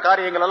மற்ற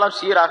காரியங்கள் எல்லாம்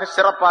சீராக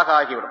சிறப்பாக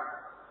ஆகிவிடும்.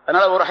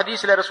 அதனால ஒரு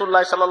ஹதீஸ்ல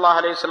ரசூலுல்லாஹி ஸல்லல்லாஹு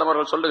அலைஹி வஸல்லம்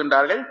அவர்கள்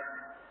சொல்லுகின்றார்கள்,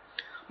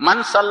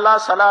 மன் ஸல்லா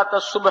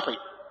ஸலாத்த சுப்ஹி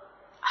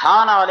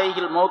ஹான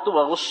அலைஹில் மௌத்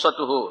வ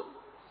குஸ்ஸத்துஹு,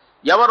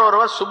 எவர்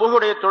ஒருவர்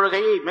சுபுஹுடைய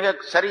தொழுகையை மிக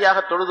சரியாக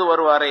தொழுது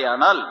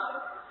வருவாரேயானால்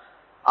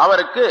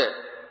அவருக்கு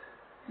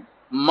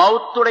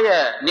மௌத்துடைய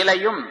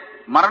நிலையும்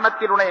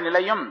மரணத்தினுடைய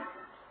நிலையும்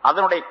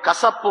அதனுடைய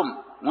கசப்பும்,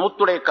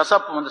 மௌத்துடைய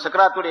கசப்பும் அந்த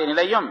சக்கராத்துடைய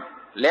நிலையும்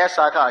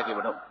லேசாக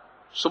ஆகிவிடும்.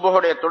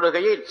 சுபுஹுடைய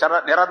தொழுகையை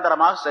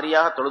நிரந்தரமாக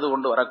சரியாக தொழுது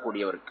கொண்டு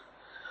வரக்கூடியவருக்கு.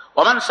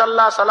 ஒமன்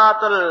ஸல்லா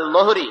ஸலாத்தல்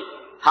லுஹ்ரி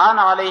ஹான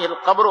அலைஹில்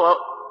கப்ரு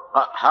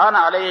ஹான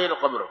அலைஹில்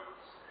கப்ரு,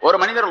 ஒரு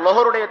மனிதர்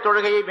லுஹ்ருடைய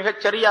தொழுகையை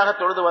மிகச் சரியாக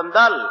தொழுது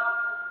வந்தால்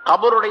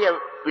கபருடைய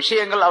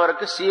விஷயங்கள்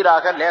அவருக்கு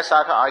சீராக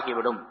லேசாக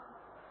ஆகிவிடும்.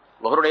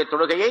 லுஹ்ருடைய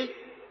தொழுகையை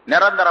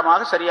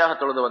நிரந்தரமாக சரியாக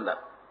தொழுது வந்தார்,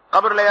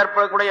 கபரில்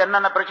ஏற்படக்கூடிய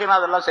என்னென்ன பிரச்சனை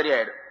அதெல்லாம்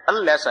சரியாயிடும்,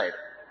 அது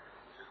லேசாயிடும்.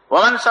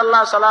 ஒமன் ஸல்லா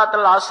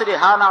ஸலாத்தல் அஸ்ரி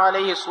ஹான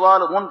அலைஹி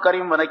சுவாலு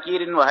முன்கரின் வ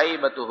நகீரின் வ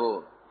ஹைபத்துஹு,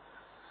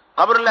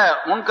 கபரில்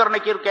முன்கர்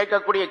நகீர்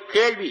கேட்கக்கூடிய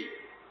கேள்வி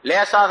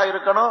லேசாக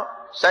இருக்கணும்,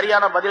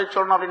 சரியான பதில்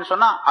சொல்லணும் அப்படின்னு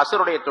சொன்னா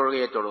அஸ்ருடைய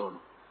தொழுகையை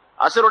தொழுகணும்.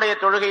 அஸ்ருடைய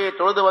தொழுகையை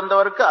தொழுது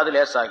வந்தவருக்கு அது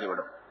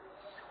லேசாகிவிடும்.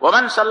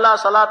 ஒமன் ஸல்லா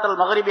ஸலாத்தல்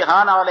மக்ரிபி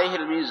ஹான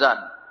அலைஹில்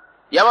மீசான்,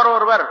 எவர்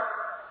ஒருவர்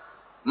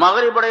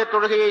மக்ரிபுடைய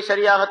தொழுகையை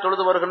சரியாக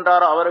தொழுது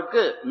வருகின்றாரோ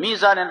அவருக்கு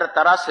மீசான் என்ற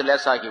தராசு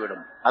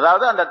லேசாகிவிடும்.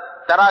 அதாவது அந்த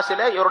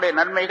தராசிலே இவருடைய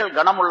நன்மைகள்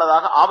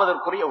கனமுள்ளதாக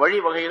ஆவதற்குரிய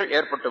வழிவகைகள்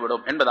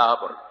ஏற்பட்டுவிடும் என்பதாக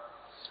பொருள்.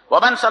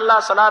 ஒமன் ஸல்லா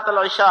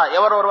ஸலாத்தல் இஷா,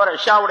 எவர் ஒருவர்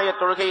இஷாவுடைய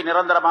தொழுகையை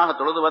நிரந்தரமாக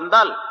தொழுது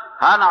வந்தால்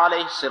ஹான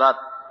அலைஹி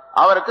சிராத்,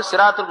 அவருக்கு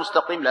சிராத்துல்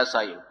முஸ்தகீம்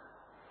லேசாகிவிடும்.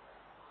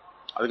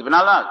 அதுக்கு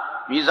பின்னால்தான்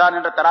மீசான்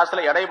என்ற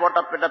தராசில எடை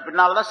போட்ட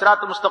பின்னால்தான்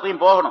சிராத்துல்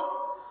முஸ்தகீம் போகணும்.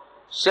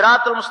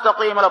 சிராத்துல்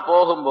முஸ்தகீம்ல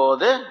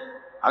போகும்போது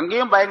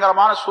அங்கேயும்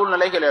பயங்கரமான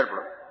சூழ்நிலைகள்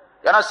ஏற்படும்.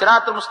 ஏன்னா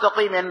சிராத்துல்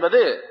முஸ்தகீம்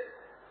என்பது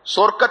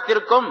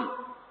சொர்க்கத்திற்கும்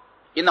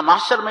இந்த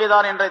மஹ்ஷர்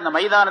மைதான் என்ற இந்த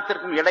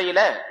மைதானத்திற்கும் இடையில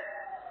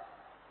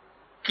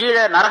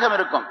கீழே நரகம்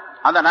இருக்கும்.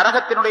 அந்த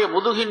நரகத்தினுடைய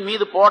முதுகின்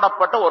மீது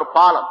போடப்பட்ட ஒரு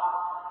பாலம்.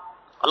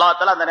 அல்லாஹ்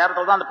தஆலா அந்த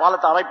நேரத்தில் தான் அந்த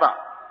பாலத்தை அமைப்பான்.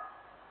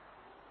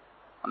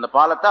 அந்த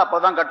பாலத்தை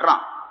அப்பதான்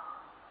கட்டுறான்.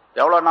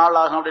 எவ்வளவு நாள்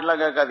ஆகும்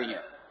அப்படின்லாம் கேட்காதீங்க.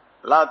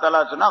 அல்லாஹ்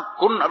தஆலா சொன்னா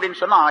குன்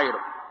அப்படின்னு சொன்னா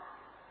ஆயிடும்.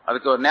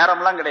 அதுக்கு ஒரு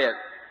நேரம்லாம் கிடையாது.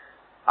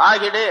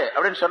 ஆகிடு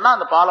அப்படின்னு சொன்னா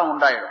அந்த பாலம்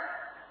உண்டாயிடும்.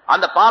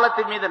 அந்த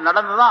பாலத்தின் மீது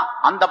நடந்துதான்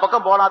அந்த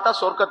பக்கம் போனாதான்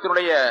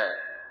சொர்க்கத்தினுடைய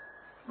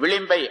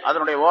விளிம்பை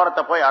அதனுடைய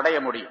ஓரத்தை போய் அடைய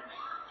முடியும்.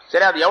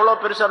 சரி, அது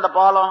எவ்வளவு பெருசு அந்த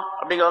பாலம்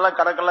அப்படிங்கறதெல்லாம்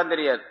கணக்கெல்லாம்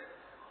தெரியாது.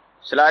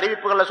 சில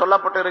அறிவிப்புகள்ல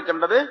சொல்லப்பட்டு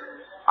இருக்கின்றது,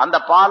 அந்த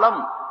பாலம்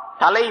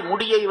தலை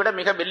முடியை விட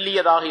மிக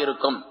மெல்லியதாக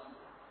இருக்கும்,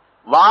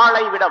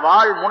 வாளை விட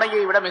வாள்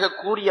முனையை விட மிக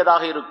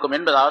கூரியதாக இருக்கும்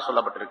என்பதாக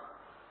சொல்லப்பட்டிருக்கு.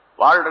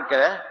 வாள் இருக்க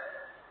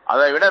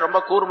அதை விட ரொம்ப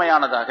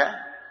கூர்மையானதாக,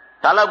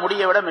 தலை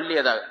முடியை விட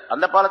மெல்லியதாக.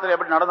 அந்த பாலத்தில்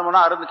எப்படி நடந்து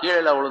போனா அருந்து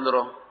கீழே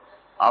விழுந்துரும்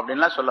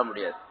அப்படின்லாம் சொல்ல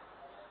முடியாது.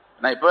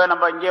 இப்பவே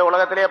நம்ம இங்கே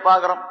உலகத்திலேயே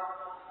பாக்குறோம்,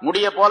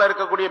 முடிய போல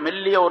இருக்கக்கூடிய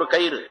மெல்லிய ஒரு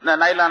கயிறு, இந்த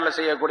நைலான்ல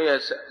செய்யக்கூடிய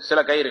சில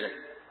கயிறுகள்,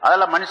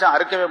 அதெல்லாம் மனுஷன்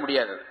அறுக்கவே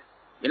முடியாது.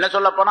 என்ன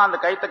சொல்ல போனா அந்த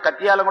கயிற்றை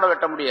கத்தியாலும் கூட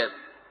வெட்ட முடியாது,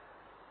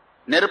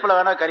 நெருப்புல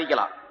வேணா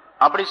கரிக்கலாம்.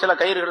 அப்படி சில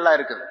கயிறுகள்லாம்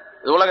இருக்குது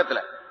இது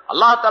உலகத்துல.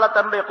 அல்லாஹ் தஆலா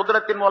தன்னுடைய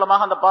குதிரத்தின்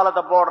மூலமாக அந்த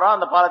பாலத்தை போடுறான்.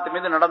 அந்த பாலத்தின்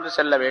மீது நடந்து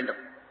செல்ல வேண்டும்.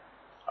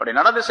 அப்படி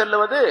நடந்து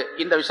செல்லுவது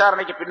இந்த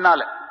விசாரணைக்கு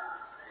பின்னால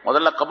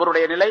முதல்ல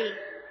கபருடைய நிலை,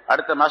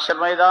 அடுத்த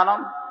மஹ்ஷர்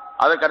மைதானம்,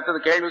 அதற்கு அடுத்தது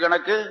கேள்வி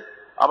கணக்கு,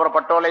 அப்புறம்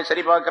பட்டோலை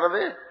சரி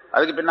பார்க்கிறது,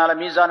 அதுக்கு பின்னால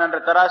மீசான் என்ற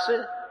தராசு,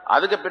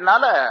 அதுக்கு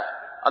பின்னால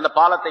அந்த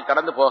பாலத்தை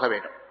கடந்து போக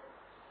வேண்டும்.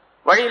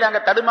 வழியில்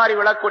அங்க தடுமாறி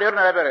விழக்கூடியவர்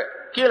நிறைய பேர்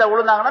கீழே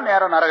விழுந்தாங்கன்னா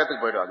நேரம்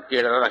நரகத்துக்கு போயிடுவாங்க.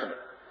 கீழே நரகம்,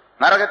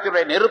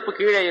 நரகத்தினுடைய நெருப்பு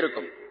கீழே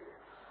இருக்கும்.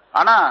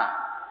 ஆனா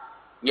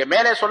இங்க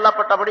மேலே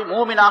சொல்லப்பட்டபடி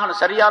மூமினாக,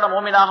 சரியான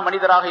மூமினாக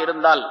மனிதராக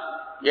இருந்தால்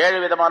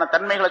 7 விதமான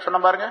தன்மைகளை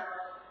சொன்ன பாருங்க.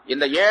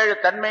 இந்த 7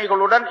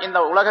 தன்மைகளுடன் இந்த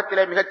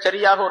உலகத்திலே மிகச்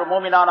சரியாக ஒரு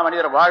மூமினான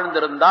மனிதர்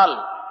வாழ்ந்திருந்தால்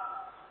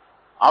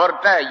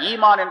அவர்கிட்ட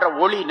ஈமான் என்ற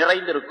ஒளி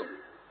நிறைந்திருக்கும்,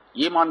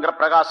 ஈமான்கிற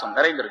பிரகாசம்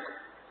நிறைந்திருக்கும்,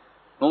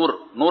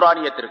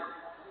 நூறானியத்திற்கும்.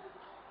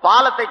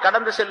 பாலத்தை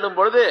கடந்து செல்லும்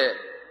பொழுது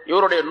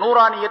இவருடைய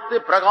நூறானியத்து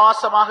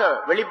பிரகாசமாக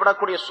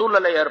வெளிப்படக்கூடிய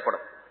சூழ்நிலை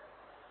ஏற்படும்.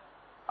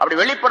 அப்படி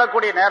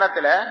வெளிப்படக்கூடிய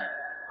நேரத்தில்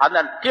அந்த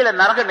கீழே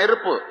நரக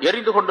நெருப்பு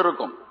எரிந்து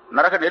கொண்டிருக்கும்.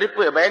 நரக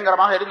நெருப்பு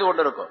பயங்கரமாக எரிந்து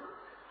கொண்டிருக்கும்.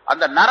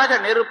 அந்த நரக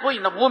நெருப்பு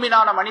இந்த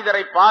மூமினான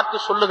மனிதரை பார்த்து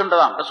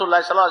சொல்லுகின்றதாம்.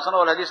 ரசூலுல்லாஹி ஸல்லல்லாஹு அலைஹி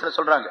வஸல்லம் ஒரு ஹதீஸ்ல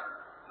சொல்றாங்க,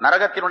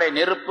 நரகத்தினுடைய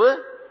நெருப்பு,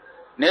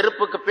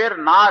 நெருப்புக்கு பேர்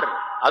நார்,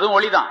 அதுவும்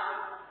ஒளிதான்,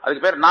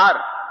 அதுக்கு பேர் நார்.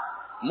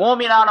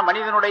 மூமினான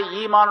மனிதனுடைய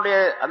ஈமானுடைய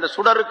அந்த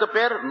சுடருக்கு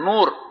பேர்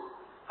நூர்.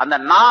 அந்த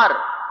நார்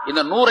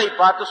இந்த நூரை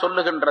பார்த்து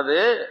சொல்லுகின்றது,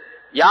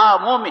 யா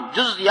மூமின்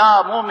ஜுஸ் யா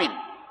மூமின்,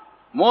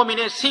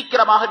 மூமினே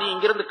சீக்கிரமாக நீ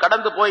இங்கிருந்து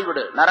கடந்து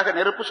போய்விடு. நரக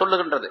நெருப்பு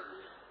சொல்லுகின்றது,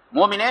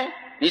 மூமினே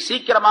நீ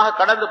சீக்கிரமாக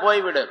கடந்து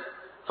போய்விடு.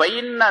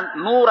 ஃபைன்ன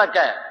நூரக,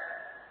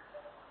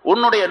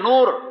 உன்னுடைய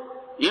நூர்,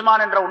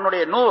 ஈமான் என்ற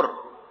உன்னுடைய நூர்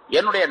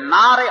என்னுடைய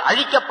நாரை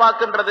அழிக்க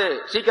பார்க்கின்றது,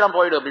 சீக்கிரம்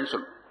போயிடு அப்படின்னு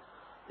சொல்லு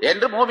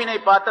என்று மூமினை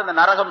பார்த்து அந்த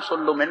நரகம்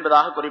சொல்லும்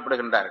என்பதாக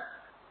குறிப்பிடுகின்றார்கள்.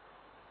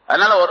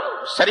 அதனால ஒரு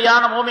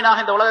சரியான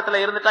மூமினாக இந்த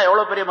உலகத்துல இருந்துட்டா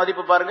எவ்வளவு பெரிய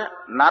மதிப்பு பாருங்க.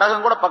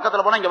 நரகம் கூட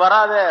பக்கத்துல போனா இங்க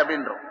வராத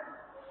அப்படின்றோம்,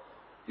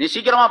 நீ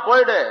சீக்கிரமா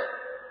போயிடு,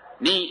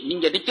 நீ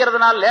இங்க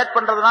நிக்கிறதுனால லேட்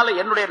பண்றதுனால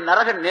என்னுடைய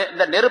நரக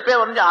இந்த நெருப்பே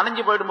வந்து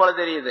அணைஞ்சு போயிடும் போல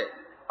தெரியுது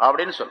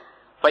அப்படின்னு சொல்லு.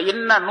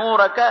 இன்ன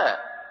நூறக்க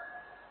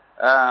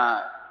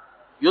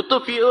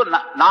யுத்துஃபியு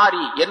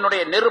நாரி,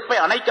 என்னுடைய நெருப்பை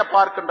அணைக்க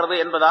பார்க்கின்றது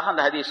என்பதாக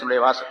அந்த ஹதீஸுடைய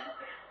வாசகம்.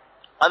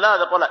 அதான்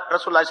அது போல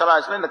ரசூலுல்லாஹி ஸல்லல்லாஹு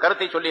அலைஹி வஸல்லம் இந்த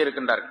கருத்தை சொல்லி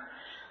இருக்கின்றார்கள்.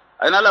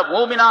 அதனால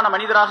மூமினான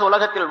மனிதராக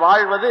உலகத்தில்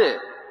வாழ்வது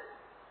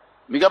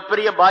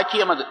மிகப்பெரிய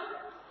பாக்கியம். அது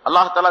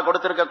அல்லாஹ் தஆலா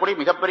கொடுத்திருக்கக்கூடிய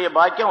மிகப்பெரிய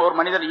பாக்கியம், ஒரு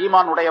மனிதர்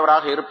ஈமான்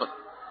உடையவராக இருப்பது.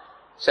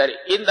 சரி,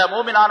 இந்த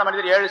மூமினான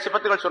மனிதர் 7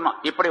 சிபத்துகள் சொன்னோம்.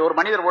 இப்படி ஒரு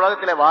மனிதர்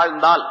உலகத்திலே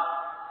வாழ்ந்தால்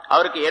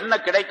அவருக்கு என்ன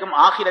கிடைக்கும்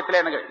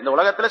ஆகிரத்திலே? இந்த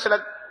உலகத்துல சில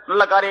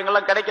நல்ல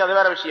காரியங்கள்லாம் கிடைக்கும், அது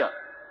வேற விஷயம்.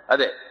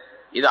 அது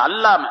இது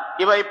அல்லாம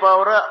இவ இப்ப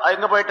ஒரு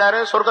எங்க போயிட்டாரு,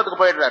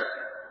 சொர்க்கத்துக்கு போயிட்டாரு.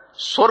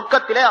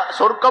 சொர்க்கத்திலே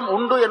சொர்க்கம்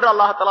உண்டு என்று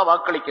அல்லாஹ் தஆலா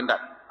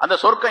வாக்களிக்கின்றார். அந்த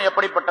சொர்க்கம்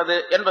எப்படிப்பட்டது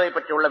என்பதை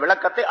பற்றி உள்ள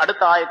விளக்கத்தை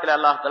அடுத்த ஆயத்திலே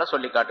அல்லாஹ் தஆலா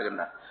சொல்லி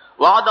காட்டுகின்றார்.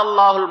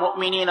 வஅதல்லாஹுல்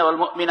முஃமினீன வல்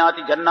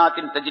முஃமினாத்தி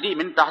ஜன்னாத்தின் தஜ்ரி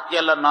மின்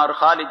தஹ்திஹா அன்-நார்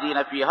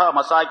ஹாலிதீன ஃபீஹா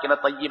மசாகின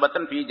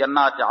தய்யிபத்தன் ஃபீ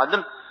ஜன்னாத்தி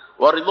அத்ன்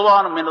வ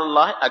ரிضوانٌ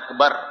மினல்லாஹி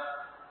அக்பர்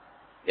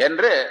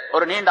என்று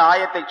ஒரு நீண்ட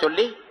ஆயத்தை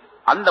சொல்லி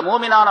அந்த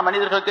மூமினான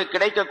மனிதர்களுக்கு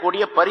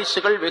கிடைக்கக்கூடிய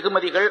பரிசுகள்,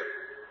 வெகுமதிகள்,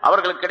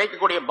 அவர்களுக்கு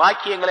கிடைக்கக்கூடிய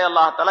பாக்கியங்களை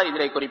அல்லாஹ் தஆலா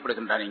இதிலே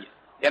குறிப்பிடுகின்றார்.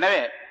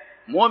 எனவே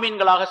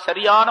மூமின்களாக,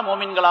 சரியான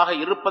மூமின்களாக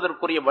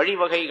இருப்பதற்குரிய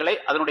வழிவகைகளை,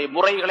 அதனுடைய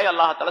முறைகளை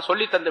அல்லாஹ் தஆலா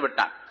சொல்லி தந்து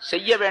விட்டான்.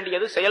 செய்ய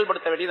வேண்டியது,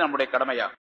 செயல்படுத்த வேண்டியது நம்முடைய கடமையாகும்.